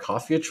made it our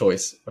coffee of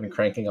choice when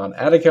cranking on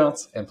ad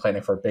accounts and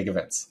planning for big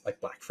events like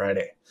Black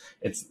Friday.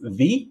 It's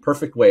the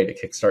perfect way to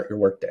kickstart your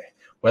workday,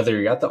 whether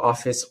you're at the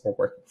office or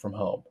working from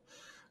home.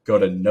 Go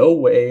to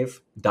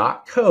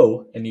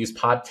nowave.co and use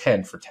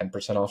pod10 for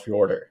 10% off your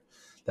order.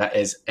 That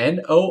is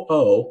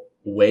NOO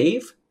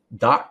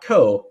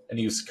wave.co and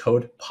use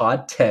code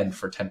pod10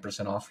 for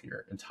 10% off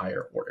your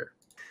entire order.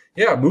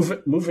 Yeah,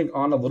 moving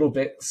on a little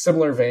bit,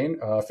 similar vein,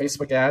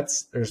 Facebook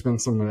ads. There's been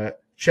some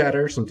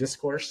chatter, some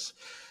discourse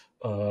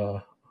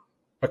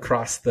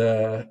across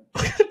the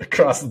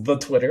across the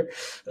Twitter.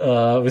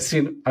 I've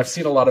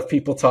seen a lot of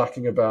people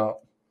talking about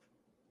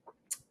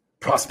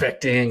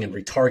prospecting and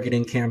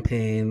retargeting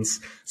campaigns.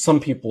 Some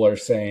people are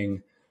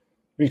saying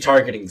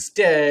retargeting's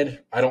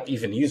dead. I don't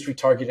even use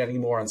retargeting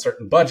anymore on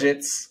certain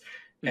budgets.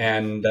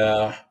 And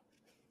I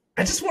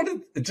just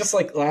wanted, just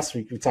like last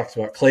week, we talked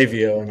about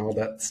Klaviyo and all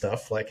that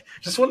stuff. Like,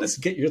 just wanted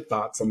to get your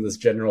thoughts on this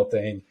general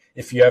thing.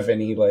 If you have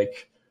any,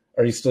 like,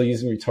 are you still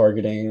using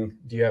retargeting?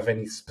 Do you have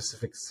any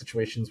specific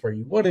situations where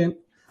you wouldn't?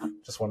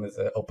 Just wanted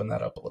to open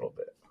that up a little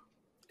bit.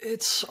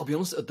 I'll be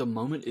honest, at the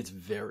moment, it's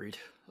varied.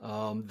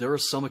 There are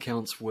some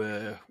accounts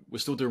where we're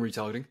still doing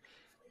retargeting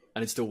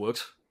and it still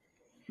works.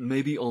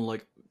 Maybe on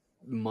like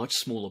much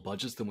smaller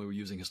budgets than we were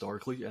using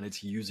historically, and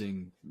it's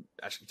using,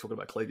 actually talking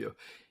about Klaviyo,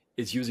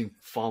 it's using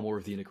far more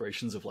of the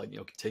integrations of like,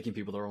 taking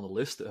people that are on the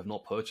list that have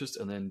not purchased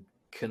and then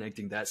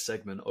connecting that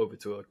segment over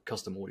to a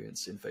custom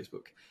audience in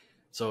Facebook.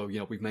 So,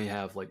 we may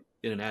have like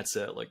in an ad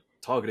set, like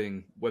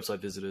targeting website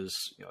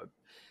visitors,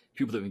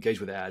 people that engage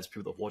with ads,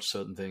 people that watch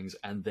certain things,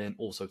 and then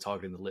also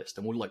targeting the list.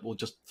 And we'll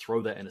just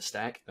throw that in a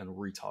stack and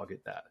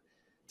retarget that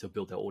to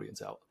build their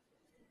audience out.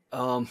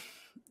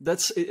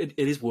 It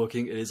is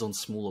working. It is on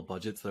smaller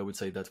budgets that I would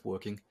say that's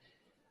working.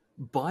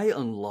 By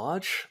and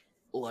large,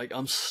 like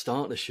I'm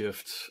starting to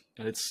shift,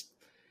 and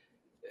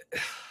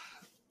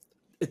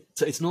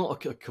it's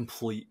not a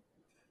complete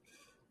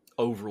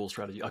overall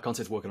strategy. I can't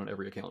say it's working on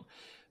every account.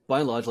 By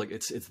and large, like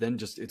it's then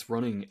just it's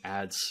running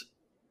ads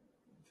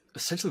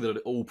essentially that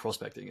are all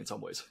prospecting in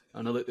some ways.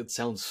 I know that it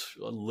sounds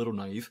a little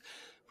naive,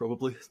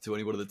 probably, to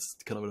anybody that's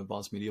kind of an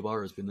advanced media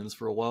buyer, has been in this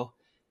for a while.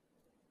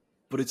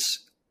 But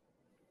it's,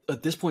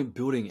 at this point,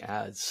 building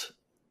ads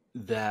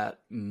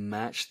that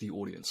match the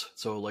audience.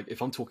 So, like,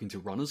 if I'm talking to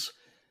runners,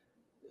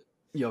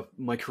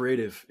 my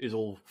creative is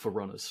all for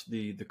runners.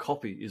 The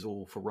copy is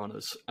all for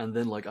runners. And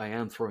then, like, I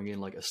am throwing in,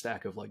 like, a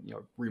stack of, like,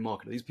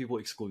 remarket these people,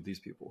 exclude these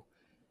people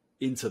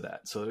into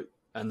that. So,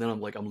 and then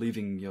I'm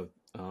leaving,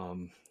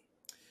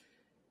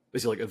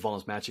 basically like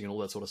advanced matching and all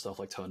that sort of stuff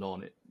like turned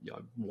on. It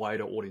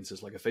wider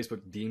audiences. Like if Facebook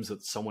deems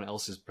that someone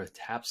else is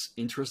perhaps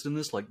interested in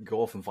this, like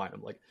go off and find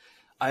them. Like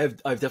I've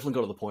definitely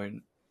got to the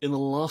point in the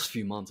last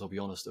few months, I'll be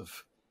honest,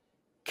 of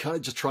kind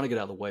of just trying to get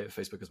out of the way of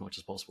Facebook as much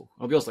as possible.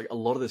 I'll be honest, like a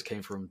lot of this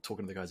came from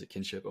talking to the guys at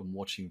Kinship and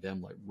watching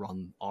them like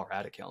run our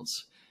ad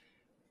accounts.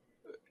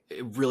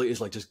 It really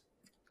is like just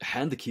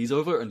hand the keys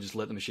over and just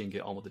let the machine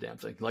get on with the damn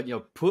thing. Like,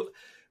 put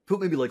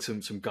maybe like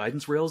some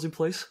guidance rails in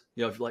place.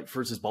 Like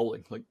for instance,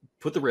 bowling, like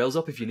put the rails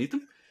up if you need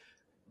them.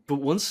 But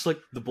once like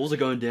the balls are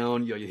going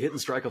down, you're hitting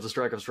strike after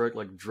strike after strike,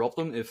 like drop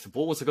them. If the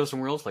ball wants to go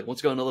somewhere else, like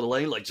wants to go another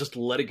lane, like just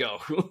let it go.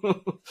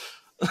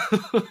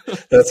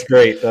 That's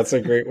great. That's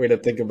a great way to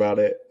think about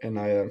it. And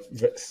I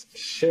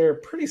share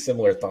pretty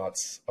similar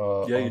thoughts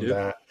on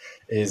that.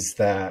 Is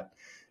that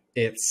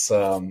it's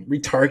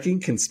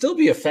retargeting can still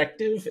be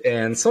effective,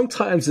 and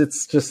sometimes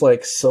it's just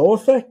like so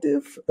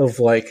effective of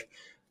like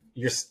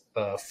your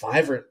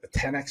 5 or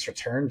 10x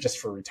return just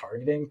for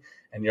retargeting,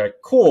 and you're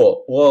like,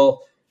 cool,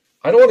 well,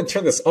 I don't want to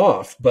turn this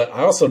off, but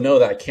I also know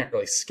that I can't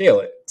really scale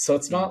it. So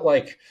it's not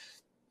like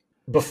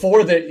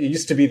before that. It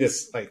used to be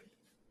this like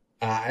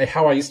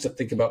how I used to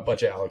think about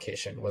budget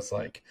allocation was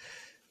like,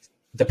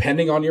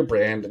 depending on your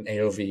brand and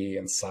AOV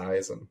and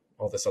size and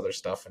all this other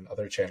stuff and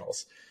other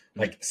channels,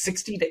 like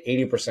 60 to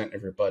 80%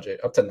 of your budget,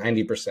 up to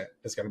 90%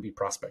 is going to be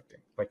prospecting,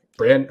 like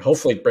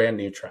hopefully brand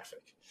new traffic.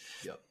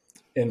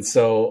 And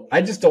so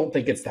I just don't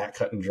think it's that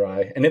cut and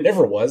dry. And it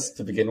never was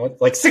to begin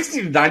with. Like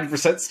 60 to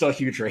 90% is still a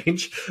huge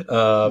range.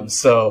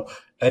 So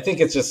I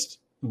think it's just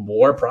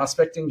more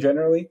prospecting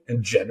generally,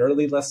 and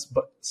generally less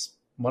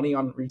money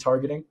on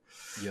retargeting.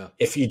 Yeah.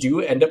 If you do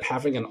end up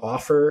having an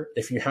offer,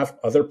 if you have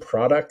other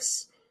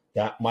products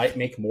that might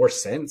make more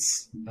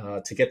sense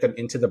to get them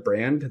into the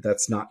brand,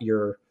 that's not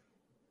your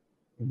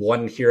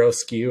one hero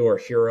SKU or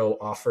hero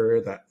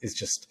offer, that is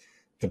just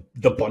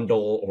the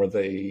bundle or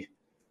the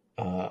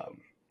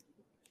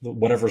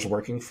whatever's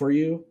working for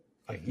you,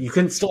 like you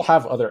can still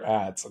have other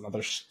ads and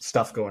other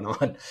stuff going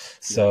on.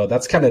 So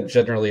that's kind of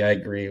generally, I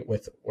agree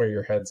with where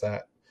your head's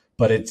at,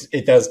 but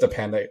it does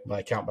depend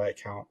by account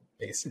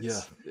basis. Yeah,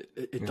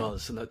 it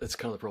does. And that's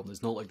kind of the problem.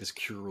 It's not like this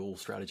cure-all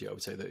strategy, I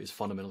would say, that is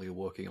fundamentally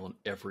working on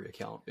every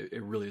account.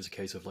 It really is a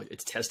case of like,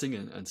 it's testing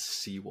and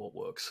see what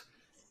works.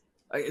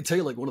 I tell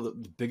you, like one of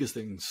the biggest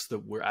things that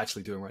we're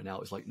actually doing right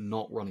now is like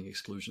not running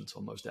exclusions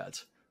on most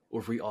ads.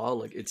 Or if we are,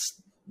 like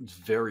it's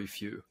very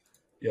few.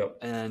 Yeah.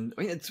 And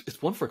I mean,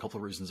 it's one for a couple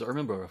of reasons. I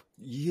remember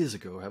years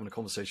ago having a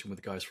conversation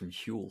with the guys from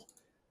Huel,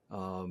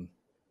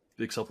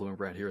 big supplement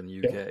brand here in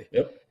the UK.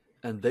 Yep.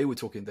 And they were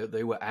talking that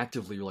they were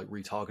actively like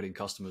retargeting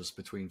customers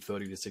between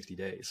 30 to 60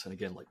 days. And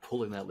again, like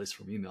pulling that list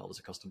from email as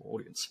a customer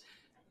audience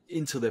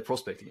into their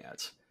prospecting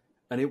ads.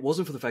 And it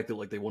wasn't for the fact that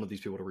like they wanted these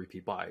people to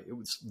repeat buy. It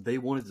was, they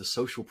wanted the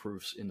social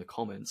proofs in the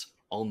comments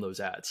on those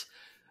ads.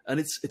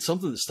 And it's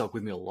something that stuck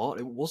with me a lot.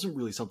 It wasn't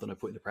really something I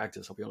put into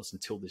practice, I'll be honest,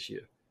 until this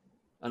year.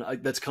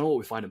 And that's kind of what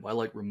we find. By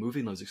like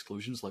removing those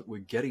exclusions, like we're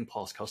getting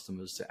past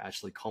customers to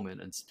actually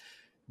comment and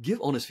give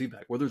honest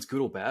feedback, whether it's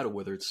good or bad, or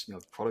whether it's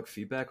product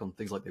feedback on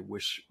things like they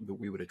wish that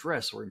we would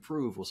address or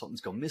improve, or something's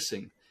gone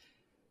missing.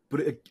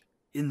 But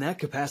in that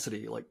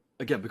capacity, like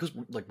again, because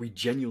like we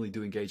genuinely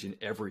do engage in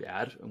every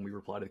ad and we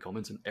reply to the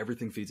comments and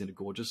everything feeds into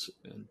Gorgias,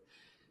 and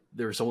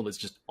there is someone that's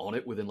just on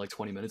it within like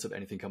 20 minutes of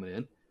anything coming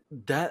in.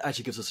 That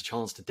actually gives us a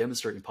chance to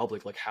demonstrate in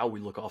public like how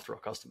we look after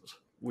our customers,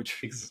 which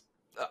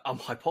I'm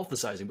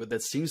hypothesizing, but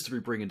that seems to be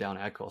bringing down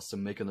ad costs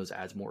and making those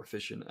ads more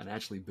efficient and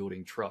actually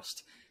building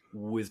trust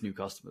with new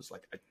customers.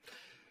 Like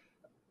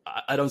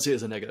I don't see it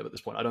as a negative at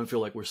this point. I don't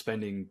feel like we're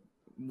spending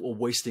or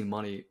wasting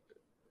money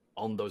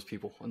on those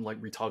people and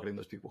like retargeting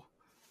those people.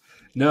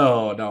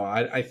 No,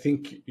 I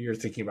think you're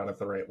thinking about it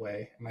the right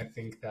way. And I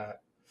think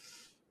that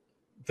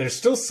there's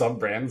still some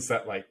brands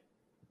that like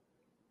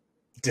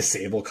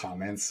disable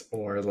comments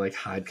or like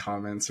hide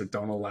comments or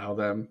don't allow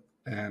them.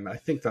 And I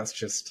think that's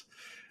just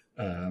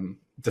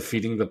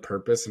defeating the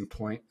purpose and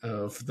point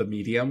of the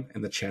medium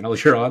and the channel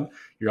you're on.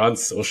 You're on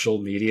social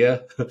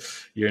media.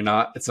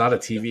 It's not a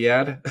TV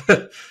ad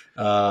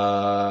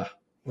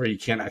where you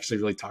can't actually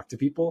really talk to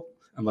people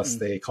unless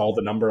they call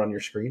the number on your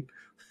screen.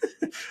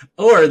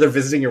 Or they're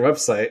visiting your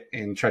website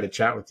and try to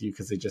chat with you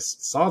because they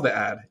just saw the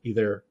ad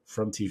either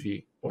from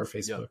TV or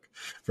Facebook,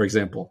 for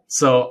example.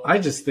 So I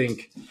just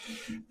think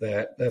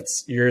that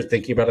you're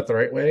thinking about it the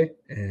right way.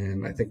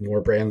 And I think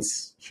more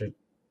brands should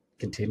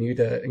continue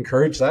to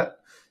encourage that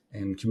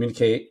and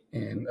communicate.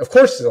 And of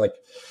course, like,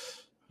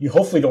 you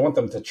hopefully don't want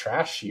them to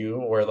trash you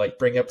or like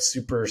bring up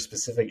super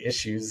specific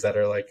issues that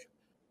are like,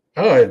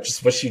 oh, I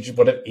just wish you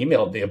would have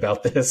emailed me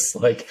about this.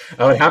 Like,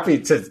 I would happy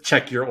to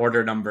check your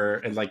order number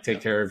and like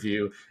take care of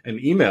you and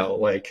email.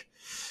 Like,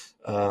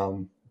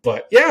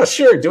 but yeah,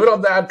 sure, do it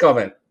on the ad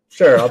comment.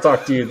 Sure, I'll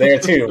talk to you there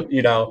too.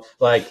 You know,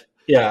 like,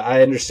 yeah,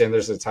 I understand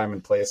there's a time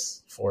and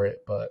place for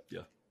it, but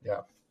yeah.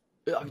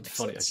 I mean, it's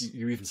funny,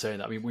 you even saying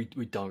that. I mean, we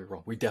don't get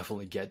wrong. We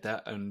definitely get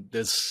that, and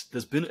there's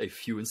been a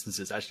few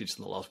instances actually just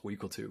in the last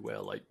week or two where,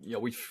 like, you know,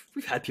 we've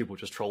had people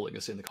just trolling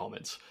us in the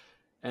comments,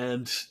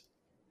 and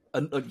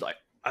like,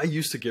 I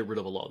used to get rid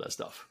of a lot of that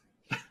stuff,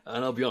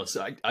 and I'll be honest,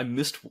 I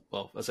missed.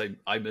 Well,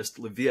 I missed.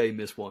 VA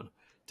missed one,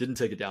 didn't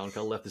take it down,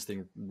 kind of left this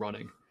thing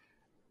running,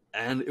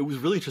 and it was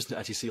really interesting to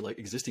actually see like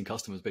existing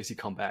customers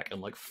basically come back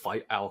and like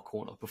fight our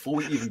corner before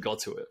we even got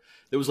to it.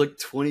 There was like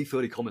 20,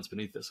 30 comments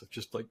beneath this of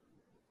just like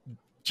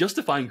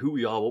justifying who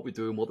we are, what we're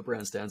doing, what the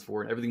brand stands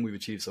for, and everything we've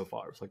achieved so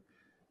far. It's like,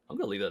 I'm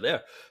gonna leave that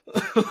there.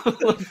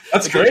 Like,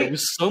 that's great. It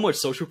was so much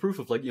social proof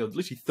of like, you know,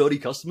 literally 30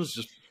 customers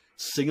just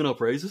singing our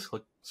praises.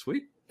 Like,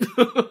 sweet.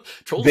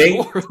 Trolls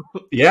more.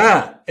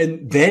 Yeah,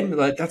 and then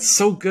like, that's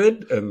so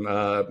good.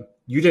 And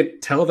you didn't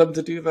tell them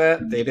to do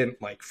that. They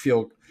didn't like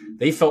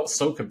they felt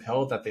so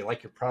compelled that they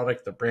like your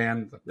product, the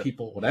brand, the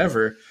people,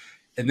 whatever.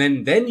 And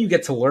then you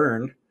get to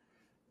learn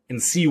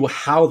and see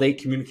how they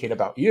communicate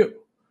about you.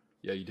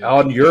 Yeah, you do.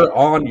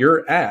 On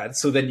your ad.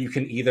 So then you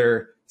can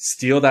either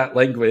steal that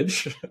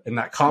language and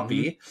that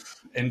copy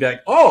and be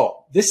like,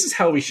 oh, this is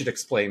how we should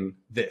explain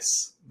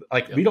this.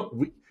 Like, I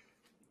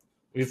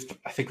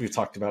think we've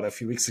talked about it a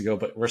few weeks ago,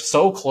 but we're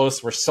so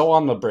close. We're so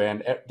on the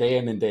brand day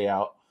in and day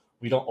out.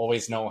 We don't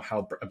always know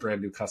how a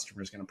brand new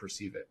customer is going to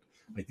perceive it.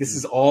 Like, this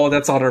is all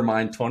that's on our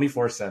mind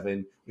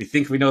 24/7. We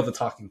think we know the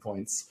talking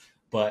points,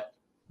 but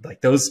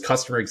like, those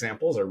customer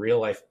examples are real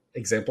life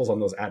examples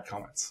on those ad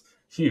comments.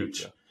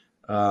 Huge.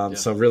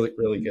 So really,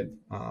 really good.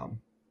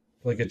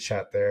 Really good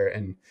chat there.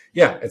 And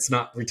yeah, it's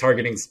not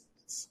retargeting.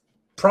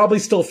 Probably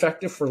still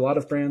effective for a lot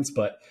of brands,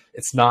 but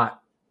it's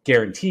not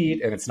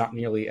guaranteed, and it's not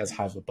nearly as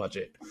high of a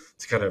budget,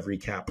 to kind of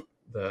recap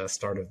the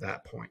start of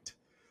that point.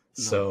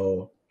 No.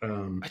 So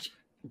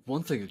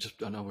one thing,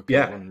 I know we're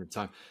kind of running out of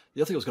time.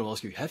 The other thing I was going to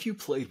ask you, have you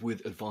played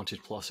with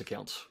Advantage Plus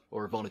accounts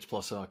or Advantage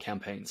Plus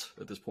campaigns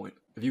at this point?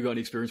 Have you got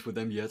any experience with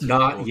them yet?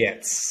 Not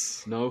yet.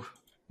 No?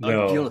 To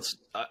be honest,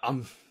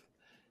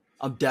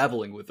 I'm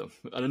dabbling with them.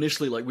 And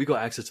initially, like, we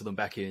got access to them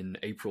back in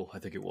April, I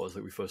think it was,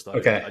 that we first started.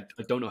 Okay.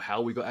 I don't know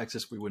how we got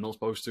access. We were not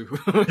supposed to.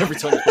 Every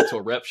time I talk to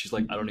a rep, she's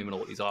like, I don't even know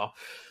what these are.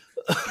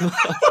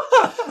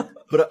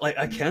 But like,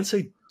 I can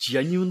say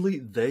genuinely,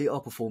 they are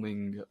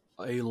performing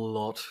a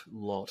lot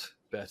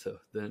better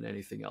than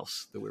anything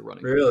else that we're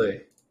running.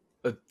 Really?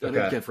 And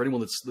again, for anyone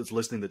that's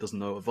listening that doesn't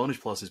know,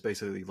 Advantage Plus is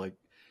basically like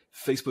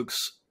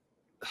Facebook's.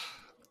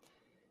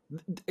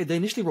 They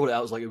initially rolled it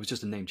out as like it was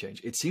just a name change.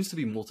 It seems to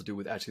be more to do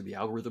with actually the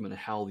algorithm and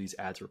how these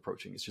ads are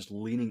approaching. It's just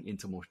leaning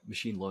into more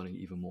machine learning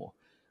even more.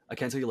 I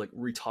can tell you, like,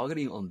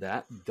 retargeting on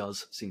that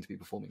does seem to be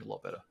performing a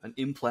lot better. And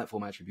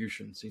in-platform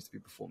attribution seems to be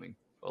performing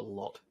a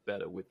lot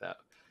better with that.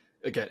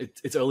 Again,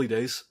 it's early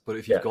days, but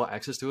if you've got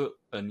access to it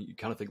and you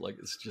kind of think like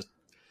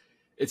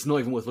it's not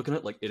even worth looking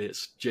at, like, it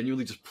is.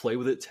 Genuinely just play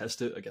with it,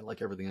 test it, again,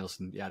 like everything else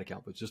in the ad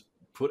account, but just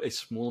put a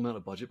small amount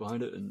of budget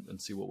behind it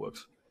and see what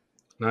works.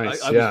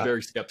 Nice. I was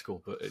very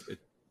skeptical, but it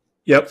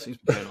seems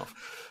to be paying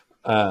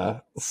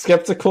off.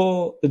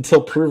 Skeptical until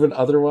proven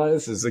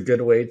otherwise is a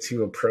good way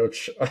to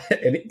approach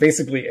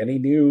basically any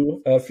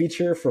new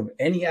feature from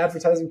any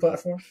advertising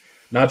platform,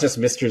 not just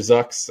Mr.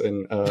 Zucks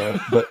and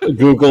but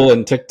Google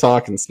and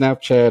TikTok and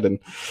Snapchat and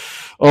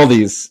all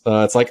these.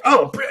 It's like,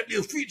 oh, brand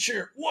new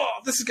feature. Whoa,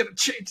 this is gonna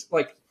change.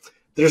 Like,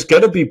 there's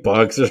gonna be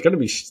bugs. There's gonna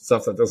be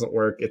stuff that doesn't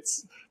work.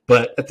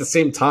 But at the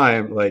same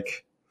time,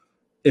 like,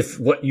 if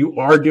what you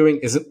are doing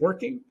isn't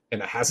working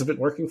and it hasn't been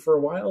working for a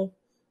while,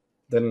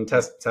 then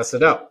test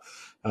it out.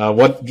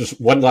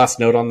 Just one last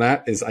note on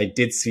that is I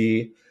did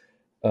see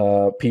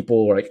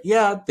people were like,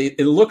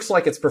 it looks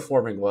like it's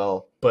performing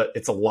well, but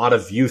it's a lot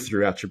of view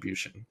through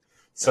attribution.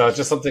 So it's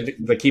just something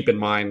to keep in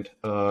mind,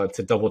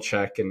 to double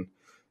check. And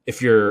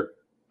if you're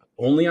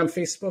only on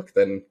Facebook,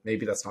 then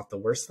maybe that's not the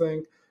worst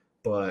thing,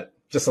 but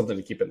just something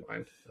to keep in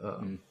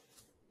mind.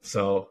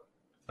 So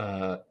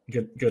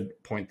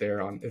good point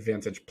there on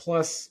Advantage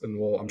Plus,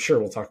 and I'm sure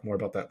we'll talk more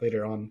about that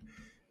later on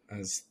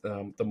as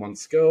the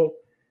months go.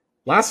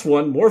 Last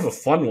one, more of a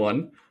fun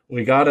one.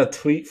 We got a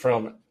tweet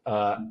from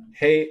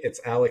Hey, it's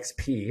Alex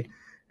P,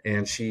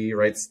 and she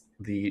writes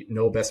the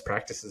No Best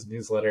Practices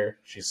newsletter.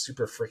 She's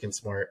super freaking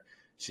smart.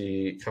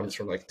 She comes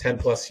from like 10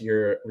 plus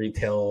year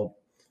retail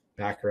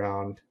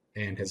background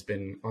and has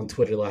been on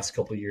Twitter the last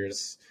couple of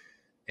years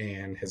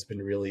and has been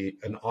really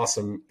an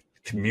awesome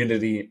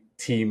community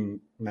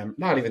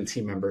not even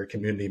team member,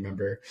 community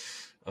member.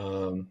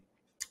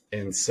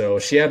 And so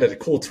she added a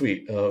cool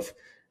tweet of,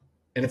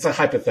 and it's a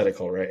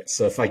hypothetical, right?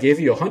 So if I gave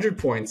you 100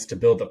 points to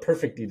build the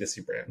perfect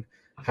D2C brand,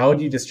 how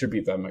would you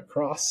distribute them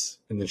across?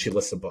 And then she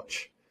lists a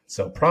bunch.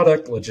 So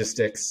product,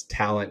 logistics,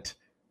 talent,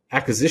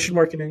 acquisition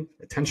marketing,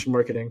 retention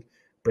marketing,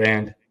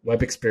 brand,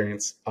 web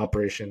experience,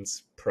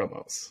 operations,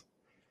 promos.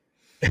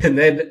 And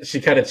then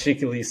she kind of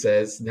cheekily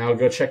says, now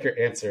go check your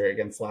answer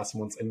against last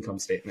month's income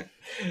statement.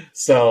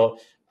 So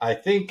I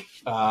think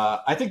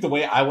the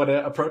way I want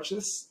to approach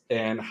this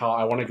and how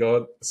I want to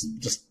go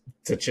just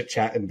to chit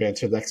chat and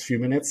banter the next few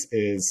minutes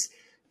is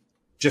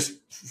just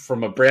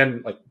from a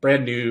brand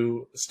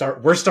new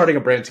start. We're starting a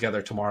brand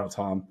together tomorrow,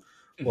 Tom.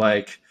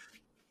 Like,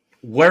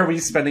 where are we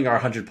spending our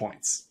 100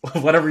 points?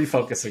 What are we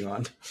focusing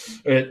on?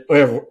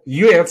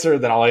 You answer,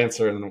 then I'll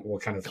answer, and then we'll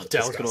kind of. I was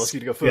going to ask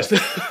you to go first.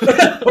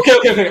 Yeah.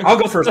 Okay. I'll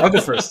go first.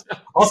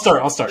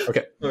 I'll start.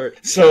 Okay. All right.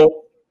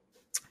 So,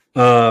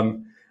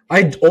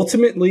 I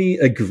ultimately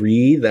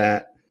agree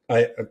that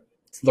I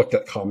looked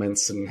at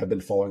comments and have been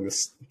following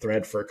this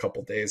thread for a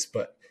couple days,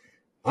 but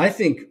I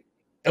think,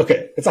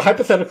 okay, it's a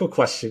hypothetical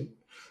question.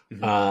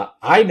 Mm-hmm.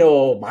 I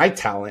know my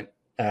talent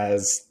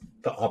as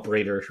the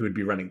operator who would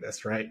be running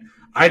this, right?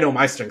 I know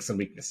my strengths and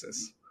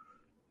weaknesses.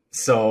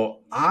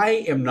 So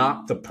I am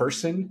not the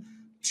person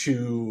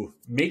to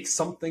make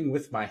something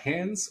with my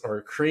hands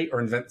or create or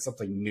invent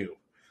something new.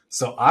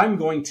 So I'm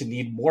going to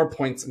need more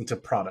points into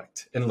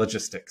product and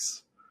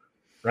logistics,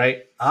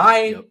 right?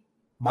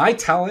 My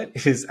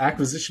talent is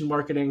acquisition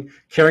marketing,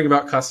 caring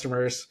about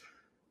customers,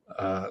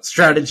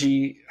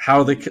 strategy,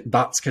 how the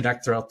dots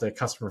connect throughout the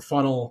customer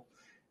funnel,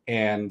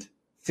 and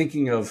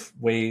thinking of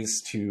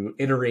ways to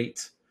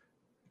iterate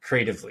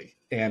creatively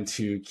and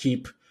to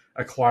keep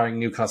acquiring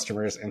new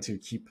customers and to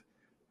keep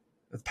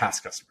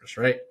past customers,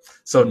 right?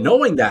 So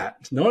knowing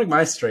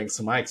my strengths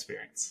and my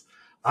experience,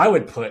 I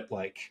would put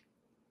like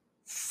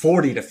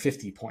 40 to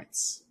 50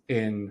 points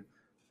in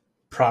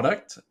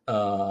product,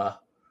 and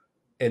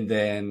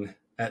then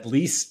at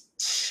least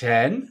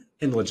 10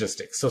 in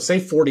logistics. So say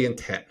 40 and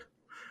 10,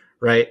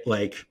 right?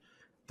 Like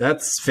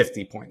that's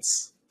 50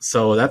 points.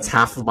 So that's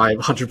half of my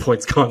 100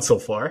 points gone so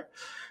far.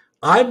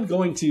 I'm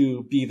going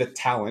to be the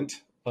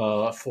talent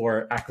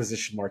for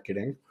acquisition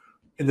marketing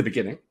in the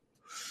beginning,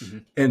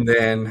 and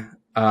then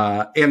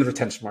and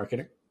retention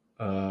marketing.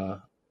 I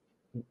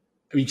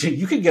mean,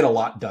 you can get a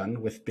lot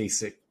done with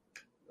basic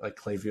like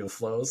Klaviyo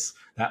flows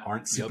that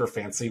aren't super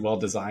fancy, well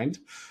designed,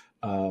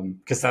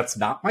 because that's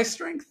not my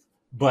strength.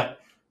 But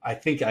I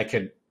think I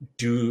could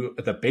do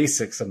the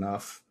basics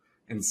enough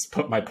and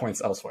put my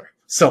points elsewhere.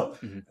 So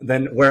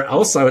then where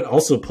else I would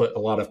also put a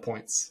lot of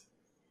points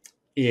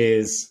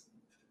is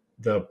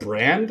the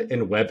brand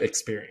and web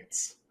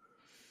experience.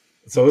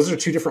 So those are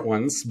two different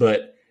ones,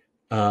 but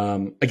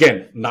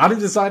again, not a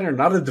designer,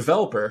 not a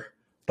developer,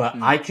 but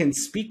I can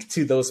speak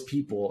to those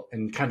people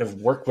and kind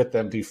of work with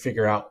them to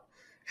figure out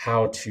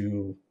how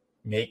to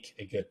make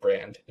a good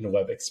brand and a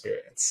web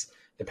experience,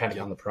 depending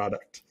on the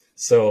product.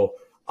 So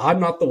I'm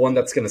not the one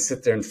that's going to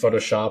sit there in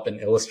Photoshop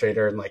and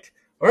Illustrator and like,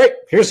 all right,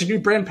 here's your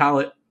new brand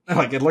palette.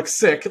 Like, it looks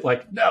sick.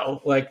 Like,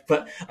 no, like,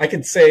 but I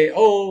can say,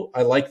 oh,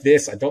 I like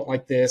this. I don't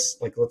like this.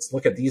 Like, let's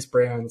look at these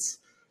brands,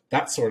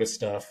 that sort of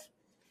stuff,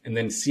 and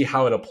then see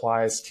how it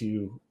applies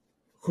to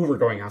who we're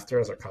going after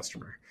as our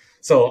customer.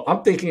 So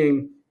I'm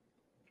thinking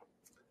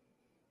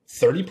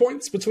 30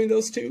 points between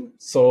those two.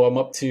 So I'm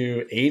up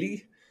to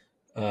 80,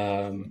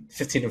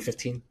 15 and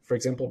 15, for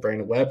example, brand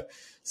and web.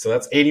 So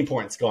that's 80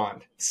 points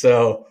gone.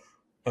 So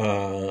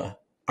I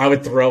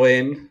would throw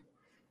in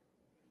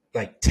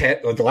like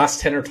 10, like the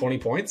last 10 or 20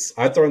 points.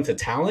 I'd throw into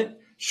talent,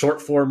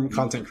 short form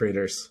content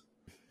creators,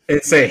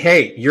 and say,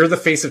 hey, you're the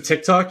face of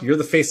TikTok. You're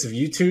the face of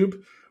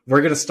YouTube.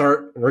 We're going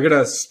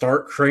to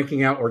start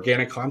cranking out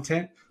organic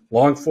content,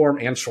 long form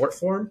and short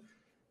form.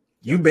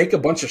 You make a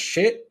bunch of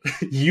shit.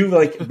 You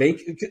make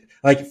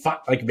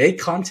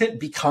content,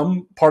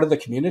 become part of the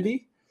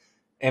community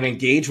and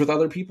engage with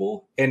other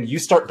people. And you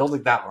start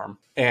building that arm,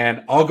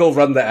 and I'll go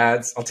run the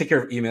ads. I'll take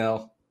care of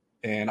email,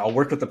 and I'll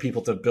work with the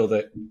people to build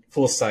a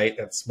full site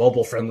that's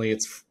mobile friendly.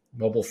 It's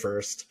mobile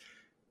first,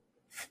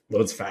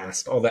 loads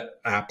fast, all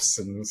that apps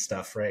and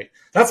stuff, right?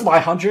 That's my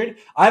 100.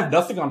 I have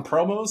nothing on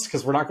promos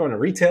because we're not going to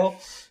retail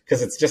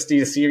because it's just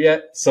D2C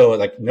yet. So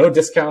like no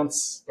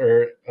discounts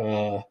or,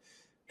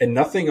 and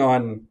nothing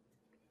on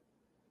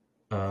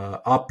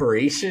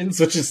operations,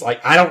 which is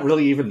like, I don't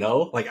really even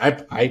know. Like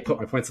I put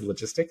my points in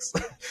logistics.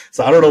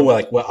 So I don't know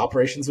what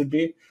operations would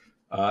be.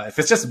 If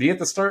it's just me at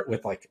the start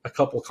with like a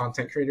couple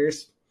content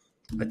creators,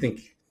 I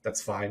think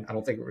that's fine. I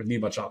don't think it would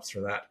need much ops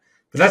for that,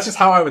 but that's just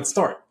how I would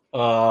start.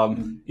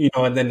 And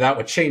then that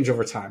would change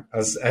over time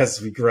as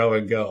we grow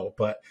and go.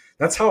 But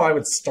that's how I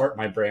would start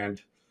my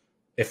brand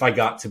if I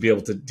got to be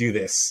able to do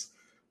this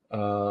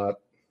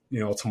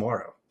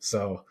tomorrow.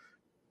 So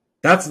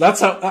that's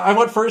how I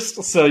went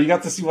first. So you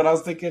got to see what I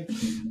was thinking.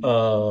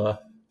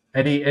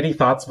 Any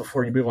thoughts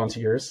before you move on to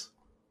yours?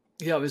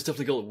 Yeah, it's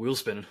definitely got the wheel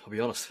spinning. I'll be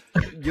honest.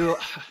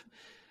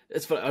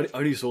 It's funny. I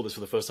only saw this for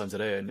the first time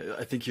today, and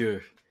I think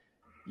you're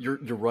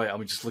right.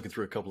 I'm just looking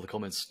through a couple of the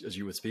comments as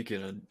you were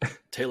speaking, and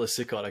Taylor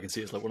Sickard, I can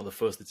see, is like one of the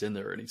first that's in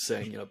there, and he's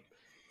saying,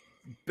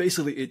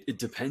 basically it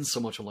depends so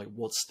much on like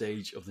what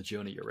stage of the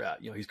journey you're at.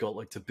 He's got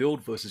like to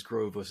build versus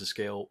grow versus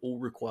scale all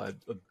required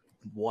a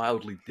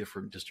wildly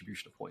different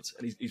distribution of points,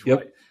 and he's Yep.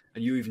 right.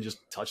 And you even just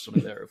touched on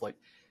it there of like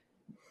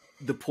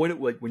the point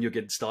at like when you're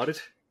getting started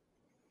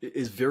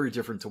is very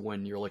different to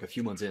when you're like a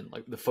few months in.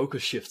 Like the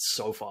focus shifts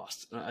so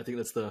fast, and I think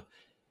that's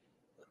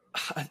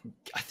I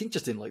think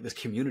just in like this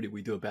community,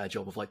 we do a bad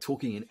job of like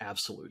talking in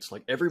absolutes.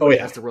 Like everybody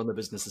has to run their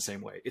business the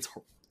same way. It's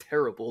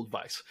terrible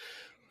advice.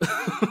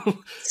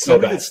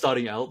 Somebody that's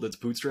starting out, that's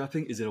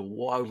bootstrapping, is in a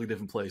wildly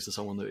different place to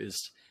someone that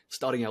is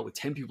starting out with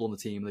 10 people on the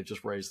team. They've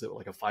just raised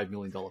like a $5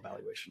 million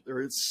valuation.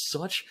 There is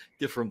such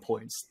different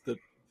points that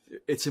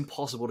it's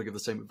impossible to give the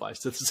same advice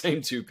to the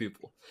same two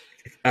people.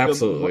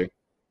 Absolutely.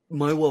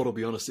 My world, I'll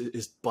be honest,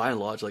 is by and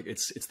large like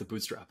it's the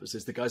bootstrappers,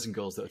 it's the guys and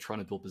girls that are trying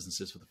to build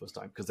businesses for the first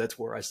time, because that's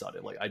where I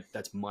started. Like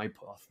that's my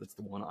path. That's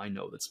the one I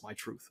know. That's my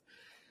truth.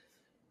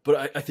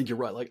 But I think you're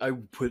right. Like I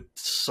put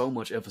so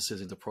much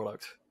emphasis into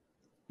product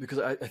because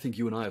I think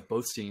you and I have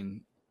both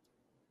seen.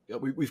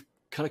 We've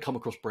kind of come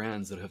across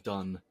brands that have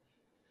done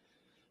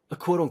a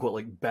quote unquote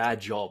like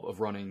bad job of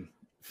running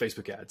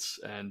Facebook ads.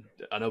 And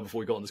I know before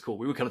we got on this call,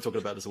 we were kind of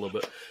talking about this a little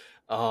bit,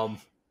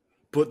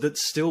 but that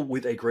still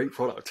with a great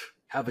product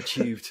have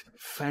achieved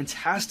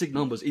fantastic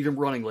numbers, even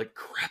running like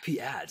crappy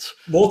ads.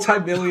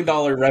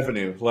 Multi-million-dollar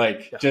revenue,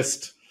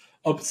 just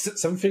up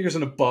 7 figures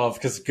and above,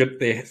 because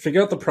they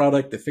figure out the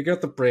product, they figure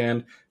out the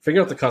brand, figure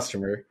out the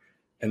customer,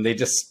 and they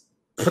just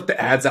put the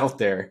ads out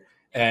there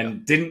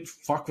and didn't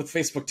fuck with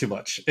Facebook too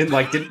much. And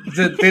like, didn't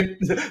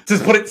to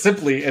put it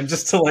simply, and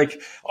just to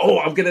like,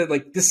 I'm gonna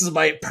like, this is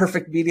my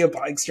perfect media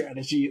buying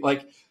strategy.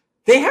 Like,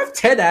 they have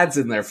 10 ads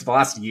in there for the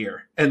last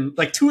year, and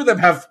like 2 of them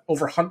have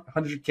over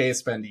 100K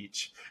spend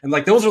each. And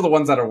like, those are the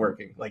ones that are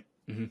working. Like,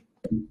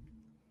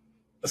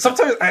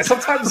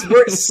 sometimes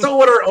we're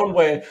so in our own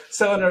way,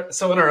 so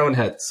in our own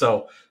head.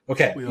 So,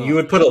 okay, you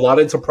would put a lot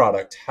into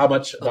product. How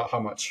much? About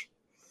how much?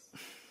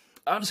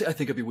 Honestly, I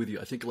think I'd be with you.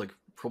 I think like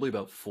probably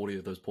about 40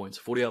 of those points,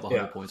 40 out of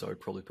 100 points, I would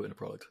probably put in a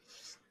product.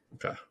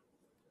 Okay.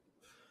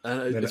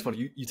 And it's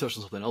funny, you touched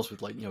on something else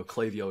with like,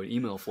 Klaviyo and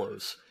email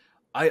flows.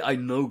 I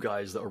know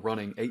guys that are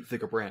running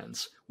 8-figure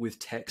brands with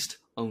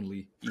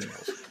text-only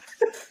emails.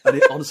 And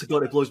it, honestly,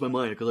 God, it blows my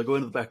mind, because I go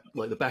into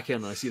the back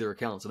end and I see their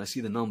accounts and I see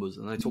the numbers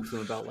and I talk to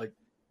them about like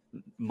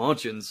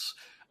margins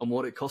and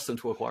what it costs them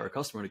to acquire a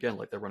customer. And again,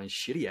 like they're running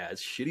shitty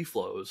ads, shitty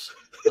flows,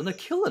 and they're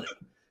killing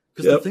it.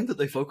 Because the thing that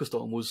they focused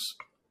on was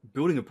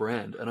building a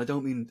brand. And I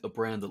don't mean a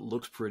brand that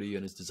looks pretty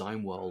and is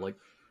designed well. Like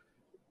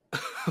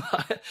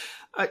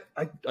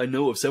I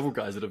know of several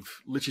guys that have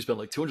literally spent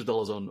like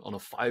 $200 on a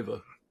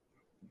Fiverr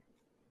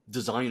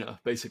designer,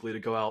 basically, to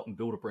go out and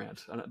build a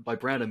brand. And by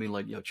brand, I mean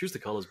like, choose the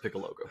colors, pick a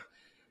logo.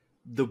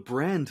 The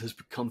brand has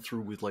come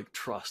through with like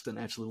trust and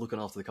actually looking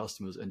after the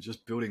customers and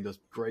just building this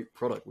great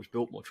product, which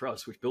built more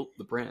trust, which built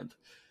the brand.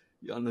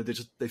 And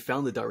they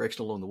found the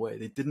direction along the way.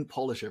 They didn't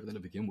polish everything to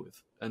begin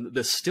with, and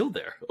they're still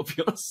there. I'll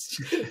be honest.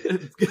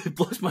 It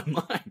blows my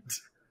mind.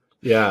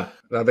 Yeah,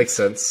 that makes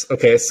sense.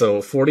 Okay,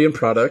 so 40 in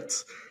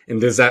product, and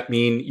does that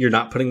mean you're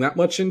not putting that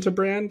much into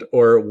brand,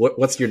 or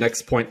what's your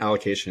next point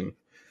allocation?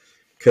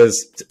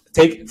 Because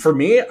for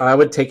me, I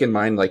would take in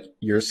mind like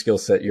your skill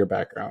set, your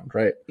background,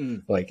 right?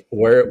 Like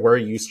where are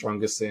you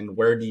strongest in?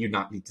 Where do you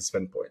not need to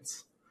spend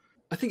points?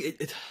 I think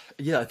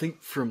I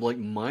think from like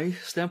my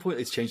standpoint,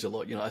 it's changed a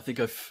lot. I think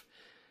I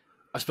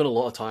spent a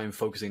lot of time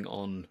focusing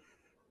on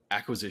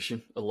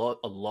acquisition, a lot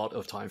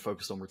of time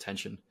focused on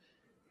retention,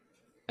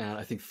 and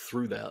I think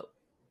through that,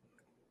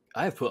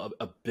 I have put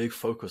a big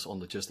focus on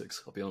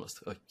logistics. I'll be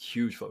honest, a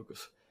huge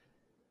focus.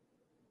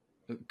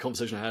 The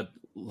conversation I had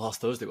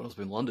last Thursday when I was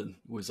in London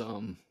was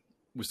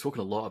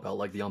talking a lot about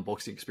like the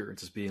unboxing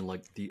experience as being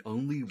like the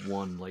only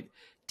one like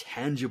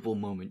tangible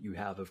moment you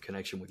have of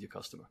connection with your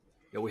customer.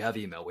 We have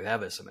email, we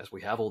have SMS,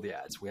 we have all the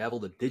ads, we have all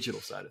the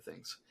digital side of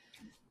things.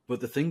 But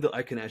the thing that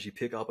I can actually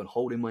pick up and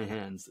hold in my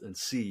hands and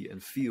see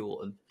and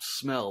feel and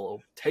smell or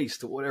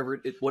taste or whatever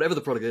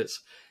the product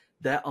is,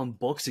 that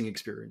unboxing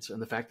experience and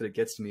the fact that it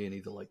gets to me in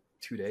either like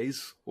 2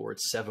 days or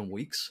it's 7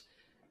 weeks,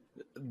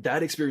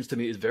 that experience to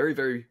me is very,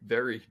 very,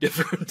 very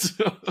different.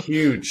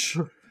 Huge.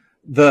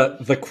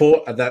 The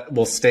quote that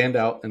will stand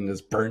out and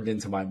is burned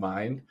into my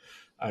mind,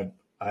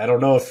 I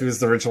don't know if he was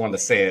the original one to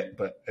say it,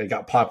 but it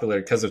got popular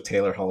because of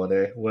Taylor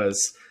Holiday,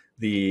 was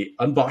the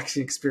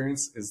unboxing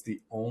experience is the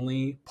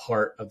only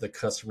part of the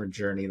customer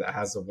journey that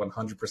has a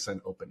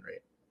 100% open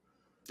rate.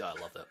 I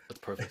love that. That's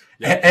perfect.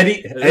 Yeah.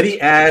 Any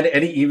ad,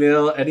 any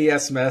email, any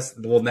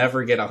SMS will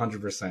never get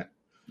 100%.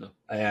 No.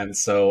 And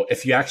so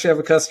if you actually have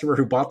a customer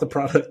who bought the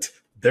product,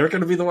 they're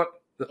going to be the one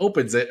that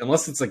opens it,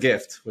 unless it's a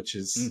gift, which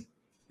is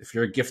If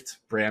you're a gift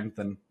brand,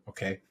 then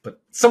okay, but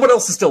someone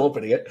else is still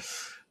opening it.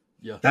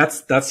 Yeah,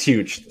 That's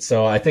huge.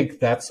 So I think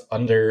that's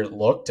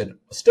underlooked and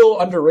still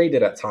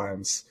underrated at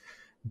times.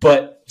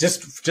 But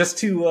just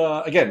to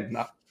again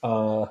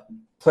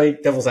play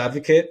devil's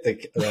advocate,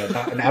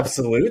 not in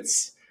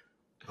absolutes.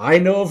 I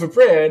know of a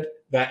brand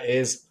that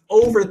is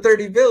over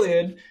 30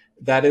 billion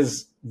that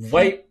is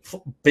white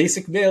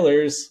basic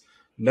mailers,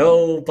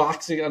 no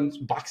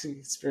unboxing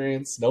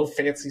experience, no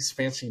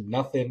fancy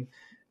nothing,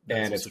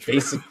 and it's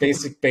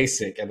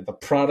basic, and the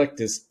product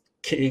is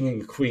king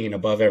and queen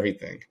above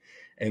everything.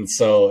 And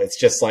so it's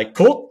just like,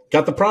 cool,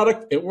 got the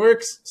product, it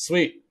works,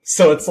 sweet.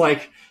 So it's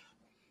like,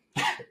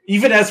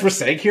 even as we're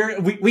saying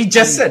here, we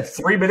just said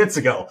 3 minutes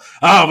ago,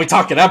 we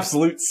talk in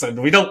absolutes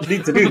and we don't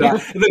need to do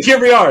that. And then here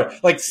we are,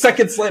 like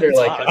seconds later,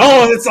 like,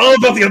 it's all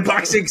about the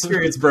unboxing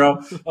experience, bro.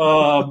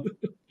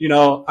 You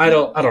know, I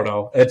don't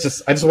know. I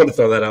just want to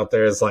throw that out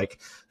there as like,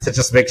 to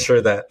just make sure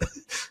that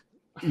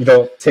you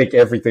don't take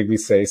everything we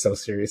say so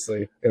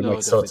seriously and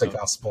like, so it's a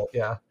gospel.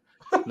 Yeah.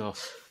 No.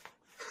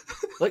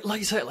 Like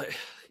you said, like,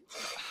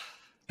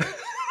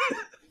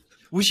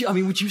 would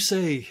you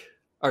say,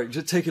 all right,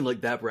 just taking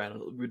like that brand,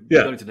 we're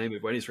going to name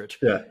it by any stretch.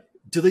 Yeah.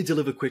 Do they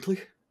deliver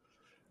quickly?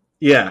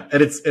 Yeah,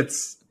 and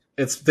it's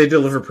they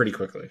deliver pretty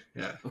quickly.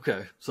 Yeah.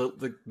 Okay, so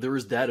there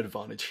is that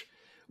advantage.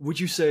 Would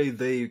you say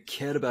they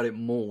cared about it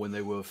more when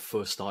they were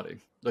first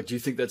starting? Like, do you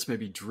think that's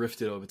maybe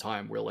drifted over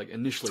time, where like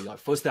initially, like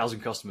first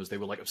 1,000 customers, they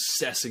were like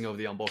obsessing over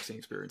the unboxing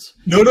experience?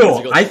 No.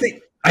 I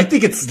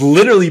think it's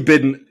literally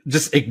been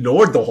just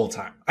ignored the whole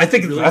time. I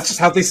think that's just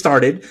how they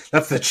started.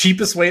 That's the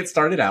cheapest way it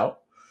started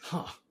out.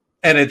 Huh.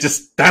 And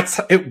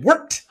it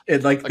worked.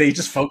 And like, they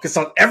just focused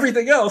on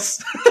everything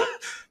else.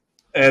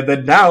 And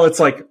then now it's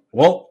like,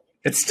 well,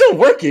 it's still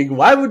working.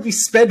 Why would we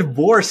spend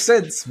more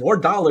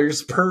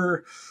dollars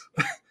per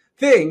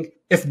thing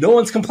if no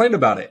one's complained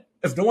about it?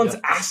 If no one's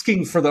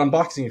asking for the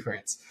unboxing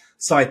experience?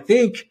 So I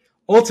think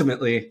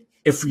ultimately,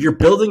 if you're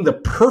building the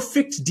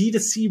perfect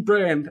D2C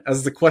brand,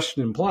 as the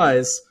question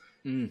implies,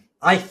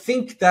 I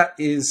think that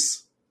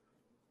is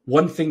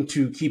one thing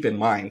to keep in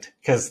mind,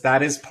 because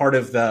that is part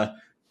of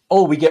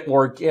we get more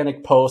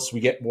organic posts, we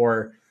get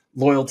more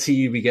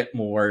loyalty, we get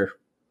more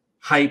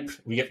hype,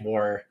 we get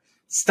more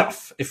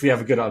stuff if we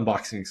have a good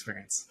unboxing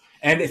experience.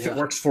 And if it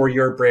works for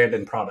your brand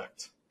and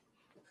product.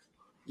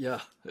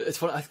 Yeah. It's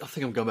funny. I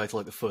think I'm going back to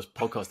like the first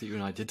podcast that you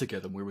and I did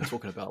together, and we were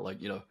talking about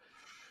like, you know,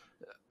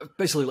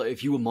 basically like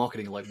if you were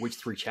marketing, like which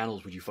 3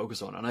 channels would you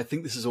focus on? And I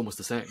think this is almost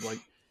the same. Like,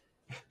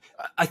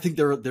 I think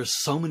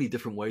there's so many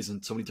different ways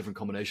and so many different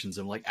combinations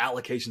and like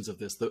allocations of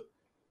this that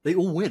they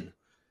all win.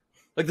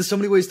 Like there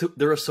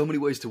are so many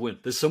ways to win.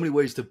 There's so many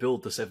ways to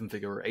build the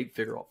 7-figure or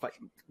 8-figure or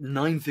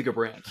 9-figure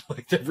brand.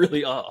 Like there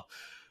really are.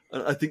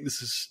 And I think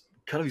this is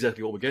kind of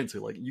exactly what we're getting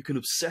to. Like you can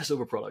obsess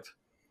over product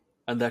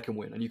and that can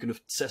win. And you can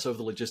obsess over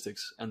the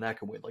logistics and that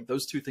can win. Like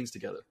those 2 things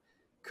together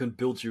can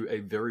build you a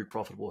very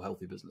profitable,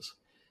 healthy business.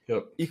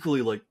 Yep.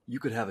 Equally, like you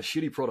could have a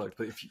shitty product,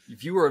 but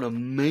if you are an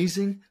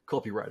amazing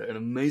copywriter, an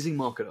amazing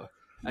marketer,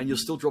 and you're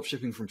still drop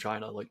shipping from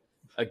China, like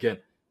again,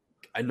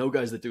 I know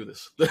guys that do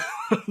this.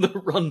 They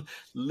run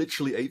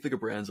literally 8-figure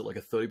brands at like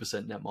a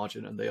 30% net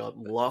margin, and they are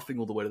laughing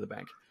all the way to the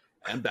bank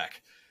and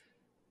back.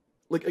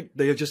 Like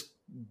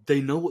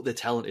they know what their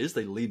talent is.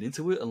 They lean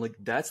into it, and like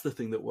that's the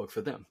thing that worked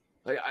for them.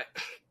 Like,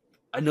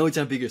 I know it's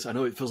ambiguous. I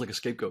know it feels like a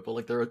scapegoat, but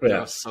like there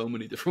are so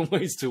many different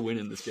ways to win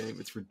in this game.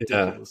 It's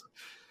ridiculous.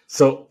 Yeah.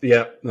 So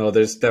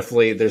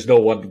there's no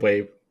one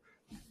way.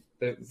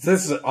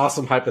 This is an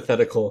awesome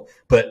hypothetical,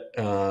 but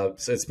so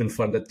it's been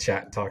fun to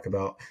chat and talk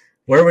about.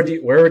 Where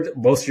would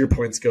most of your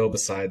points go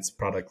besides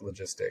product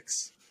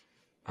logistics?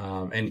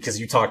 And because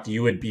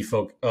you would be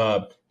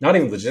not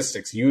even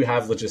logistics. You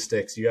have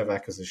logistics, you have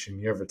acquisition,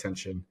 you have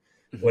retention.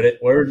 Mm-hmm.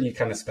 Where do you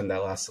kind of spend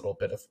that last little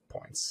bit of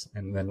points,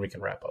 and then we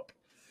can wrap up?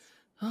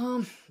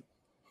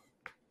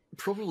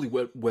 Probably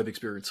web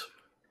experience.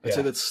 I'd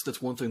say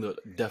that's one thing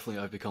that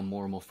definitely I've become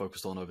more and more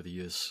focused on over the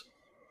years.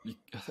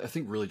 I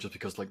think really just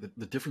because like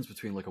the difference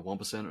between like a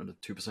 1% and a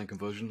 2%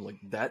 conversion, like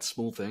that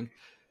small thing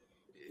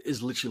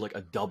is literally like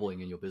a doubling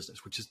in your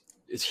business, which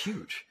is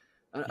huge.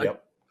 And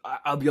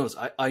I'll be honest,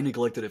 I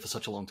neglected it for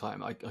such a long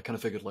time. I kind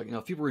of figured like, you know,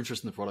 if people are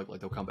interested in the product, like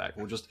they'll come back.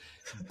 We'll just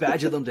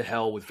badger them to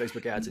hell with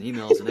Facebook ads and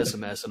emails and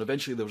SMS, and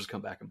eventually they'll just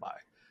come back and buy.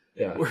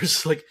 Yeah.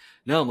 Whereas like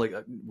now I'm like,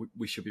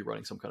 we should be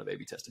running some kind of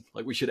A/B testing.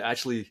 Like we should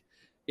actually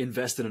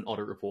invest in an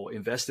audit report,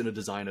 invest in a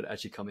designer to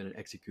actually come in and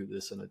execute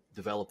this, and a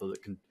developer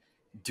that can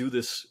do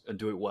this and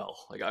do it well.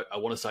 Like I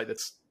want a site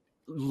that's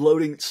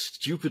loading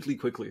stupidly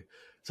quickly,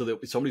 so that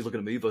if somebody's looking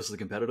at me versus a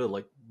competitor,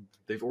 like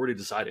they've already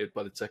decided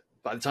by the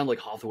time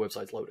like half the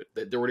website's loaded,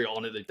 they're already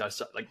on it.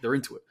 They're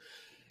into it.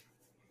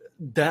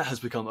 That has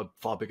become a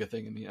far bigger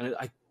thing in me, and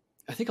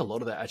I think a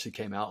lot of that actually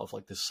came out of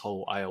like this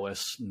whole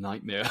iOS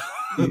nightmare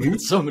that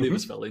so many of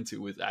us fell into,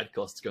 with ad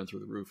costs going through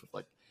the roof. Of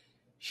like,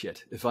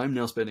 shit, if I'm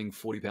now spending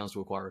 £40 to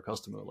acquire a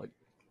customer, like,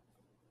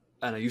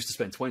 and I used to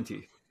spend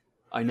 20,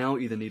 I now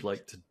either need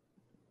like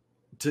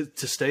to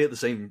stay at the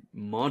same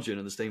margin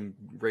and the same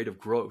rate of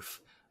growth,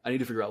 I need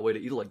to figure out a way to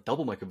either like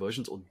double my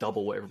conversions or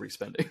double what everybody's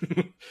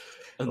spending.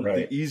 And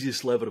Right. the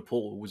easiest lever to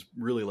pull was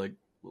really like,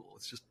 well,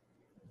 let's just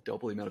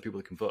double the amount of people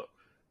that convert.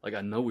 Like,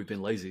 I know we've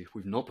been lazy.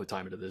 We've not put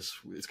time into this.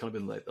 It's kind of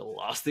been like the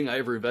last thing I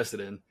ever invested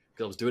in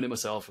because I was doing it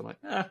myself. And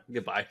like,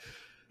 goodbye.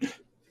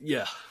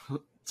 Yeah.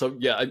 So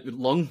yeah,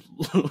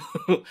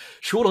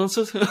 short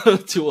answer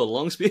to a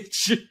long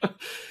speech.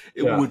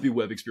 It would be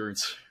web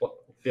experience. Well,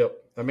 yep,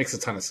 that makes a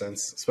ton of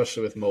sense,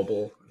 especially with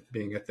mobile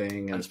being a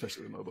thing, And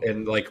especially with mobile.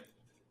 and like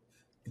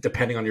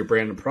depending on your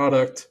brand and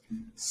product,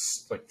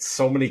 like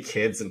so many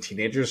kids and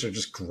teenagers are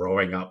just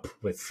growing up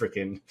with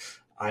freaking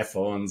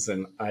iPhones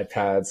and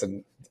iPads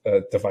and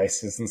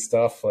devices and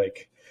stuff.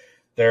 Like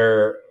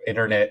their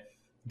internet,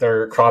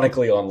 they're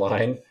chronically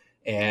online,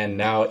 and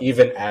now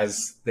even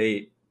as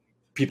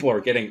people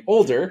are getting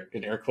older,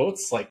 in air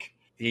quotes, like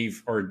they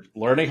are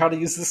learning how to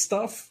use this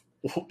stuff,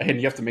 and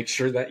you have to make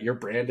sure that your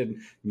brand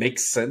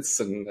makes sense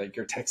and like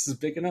your text is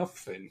big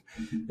enough, and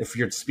if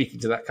you're speaking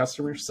to that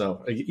customer.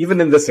 So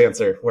even in this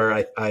answer, where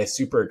I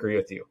super agree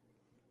with you,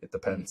 it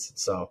depends.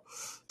 So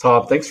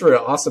Tom, thanks for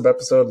an awesome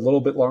episode. A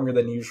little bit longer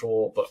than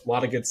usual, but a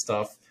lot of good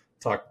stuff.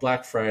 Talked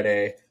Black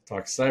Friday,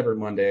 talked Cyber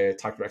Monday,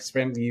 talked about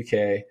expanding the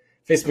UK,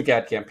 Facebook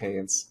ad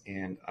campaigns,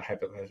 and a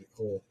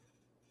hypothetical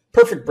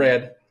perfect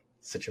brand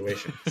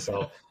situation.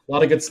 So a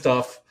lot of good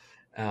stuff.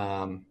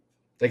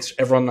 Thanks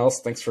everyone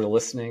else. Thanks for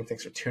listening.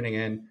 Thanks for tuning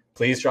in.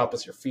 Please drop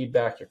us your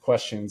feedback, your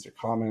questions, your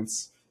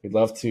comments. We'd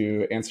love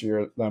to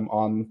answer them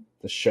on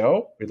the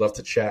show. We'd love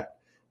to chat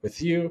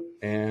with you,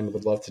 and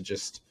would love to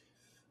just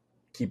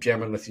keep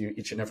jamming with you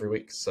each and every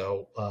week.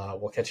 So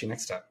we'll catch you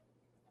next time.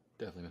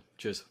 Definitely, man.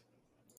 Cheers.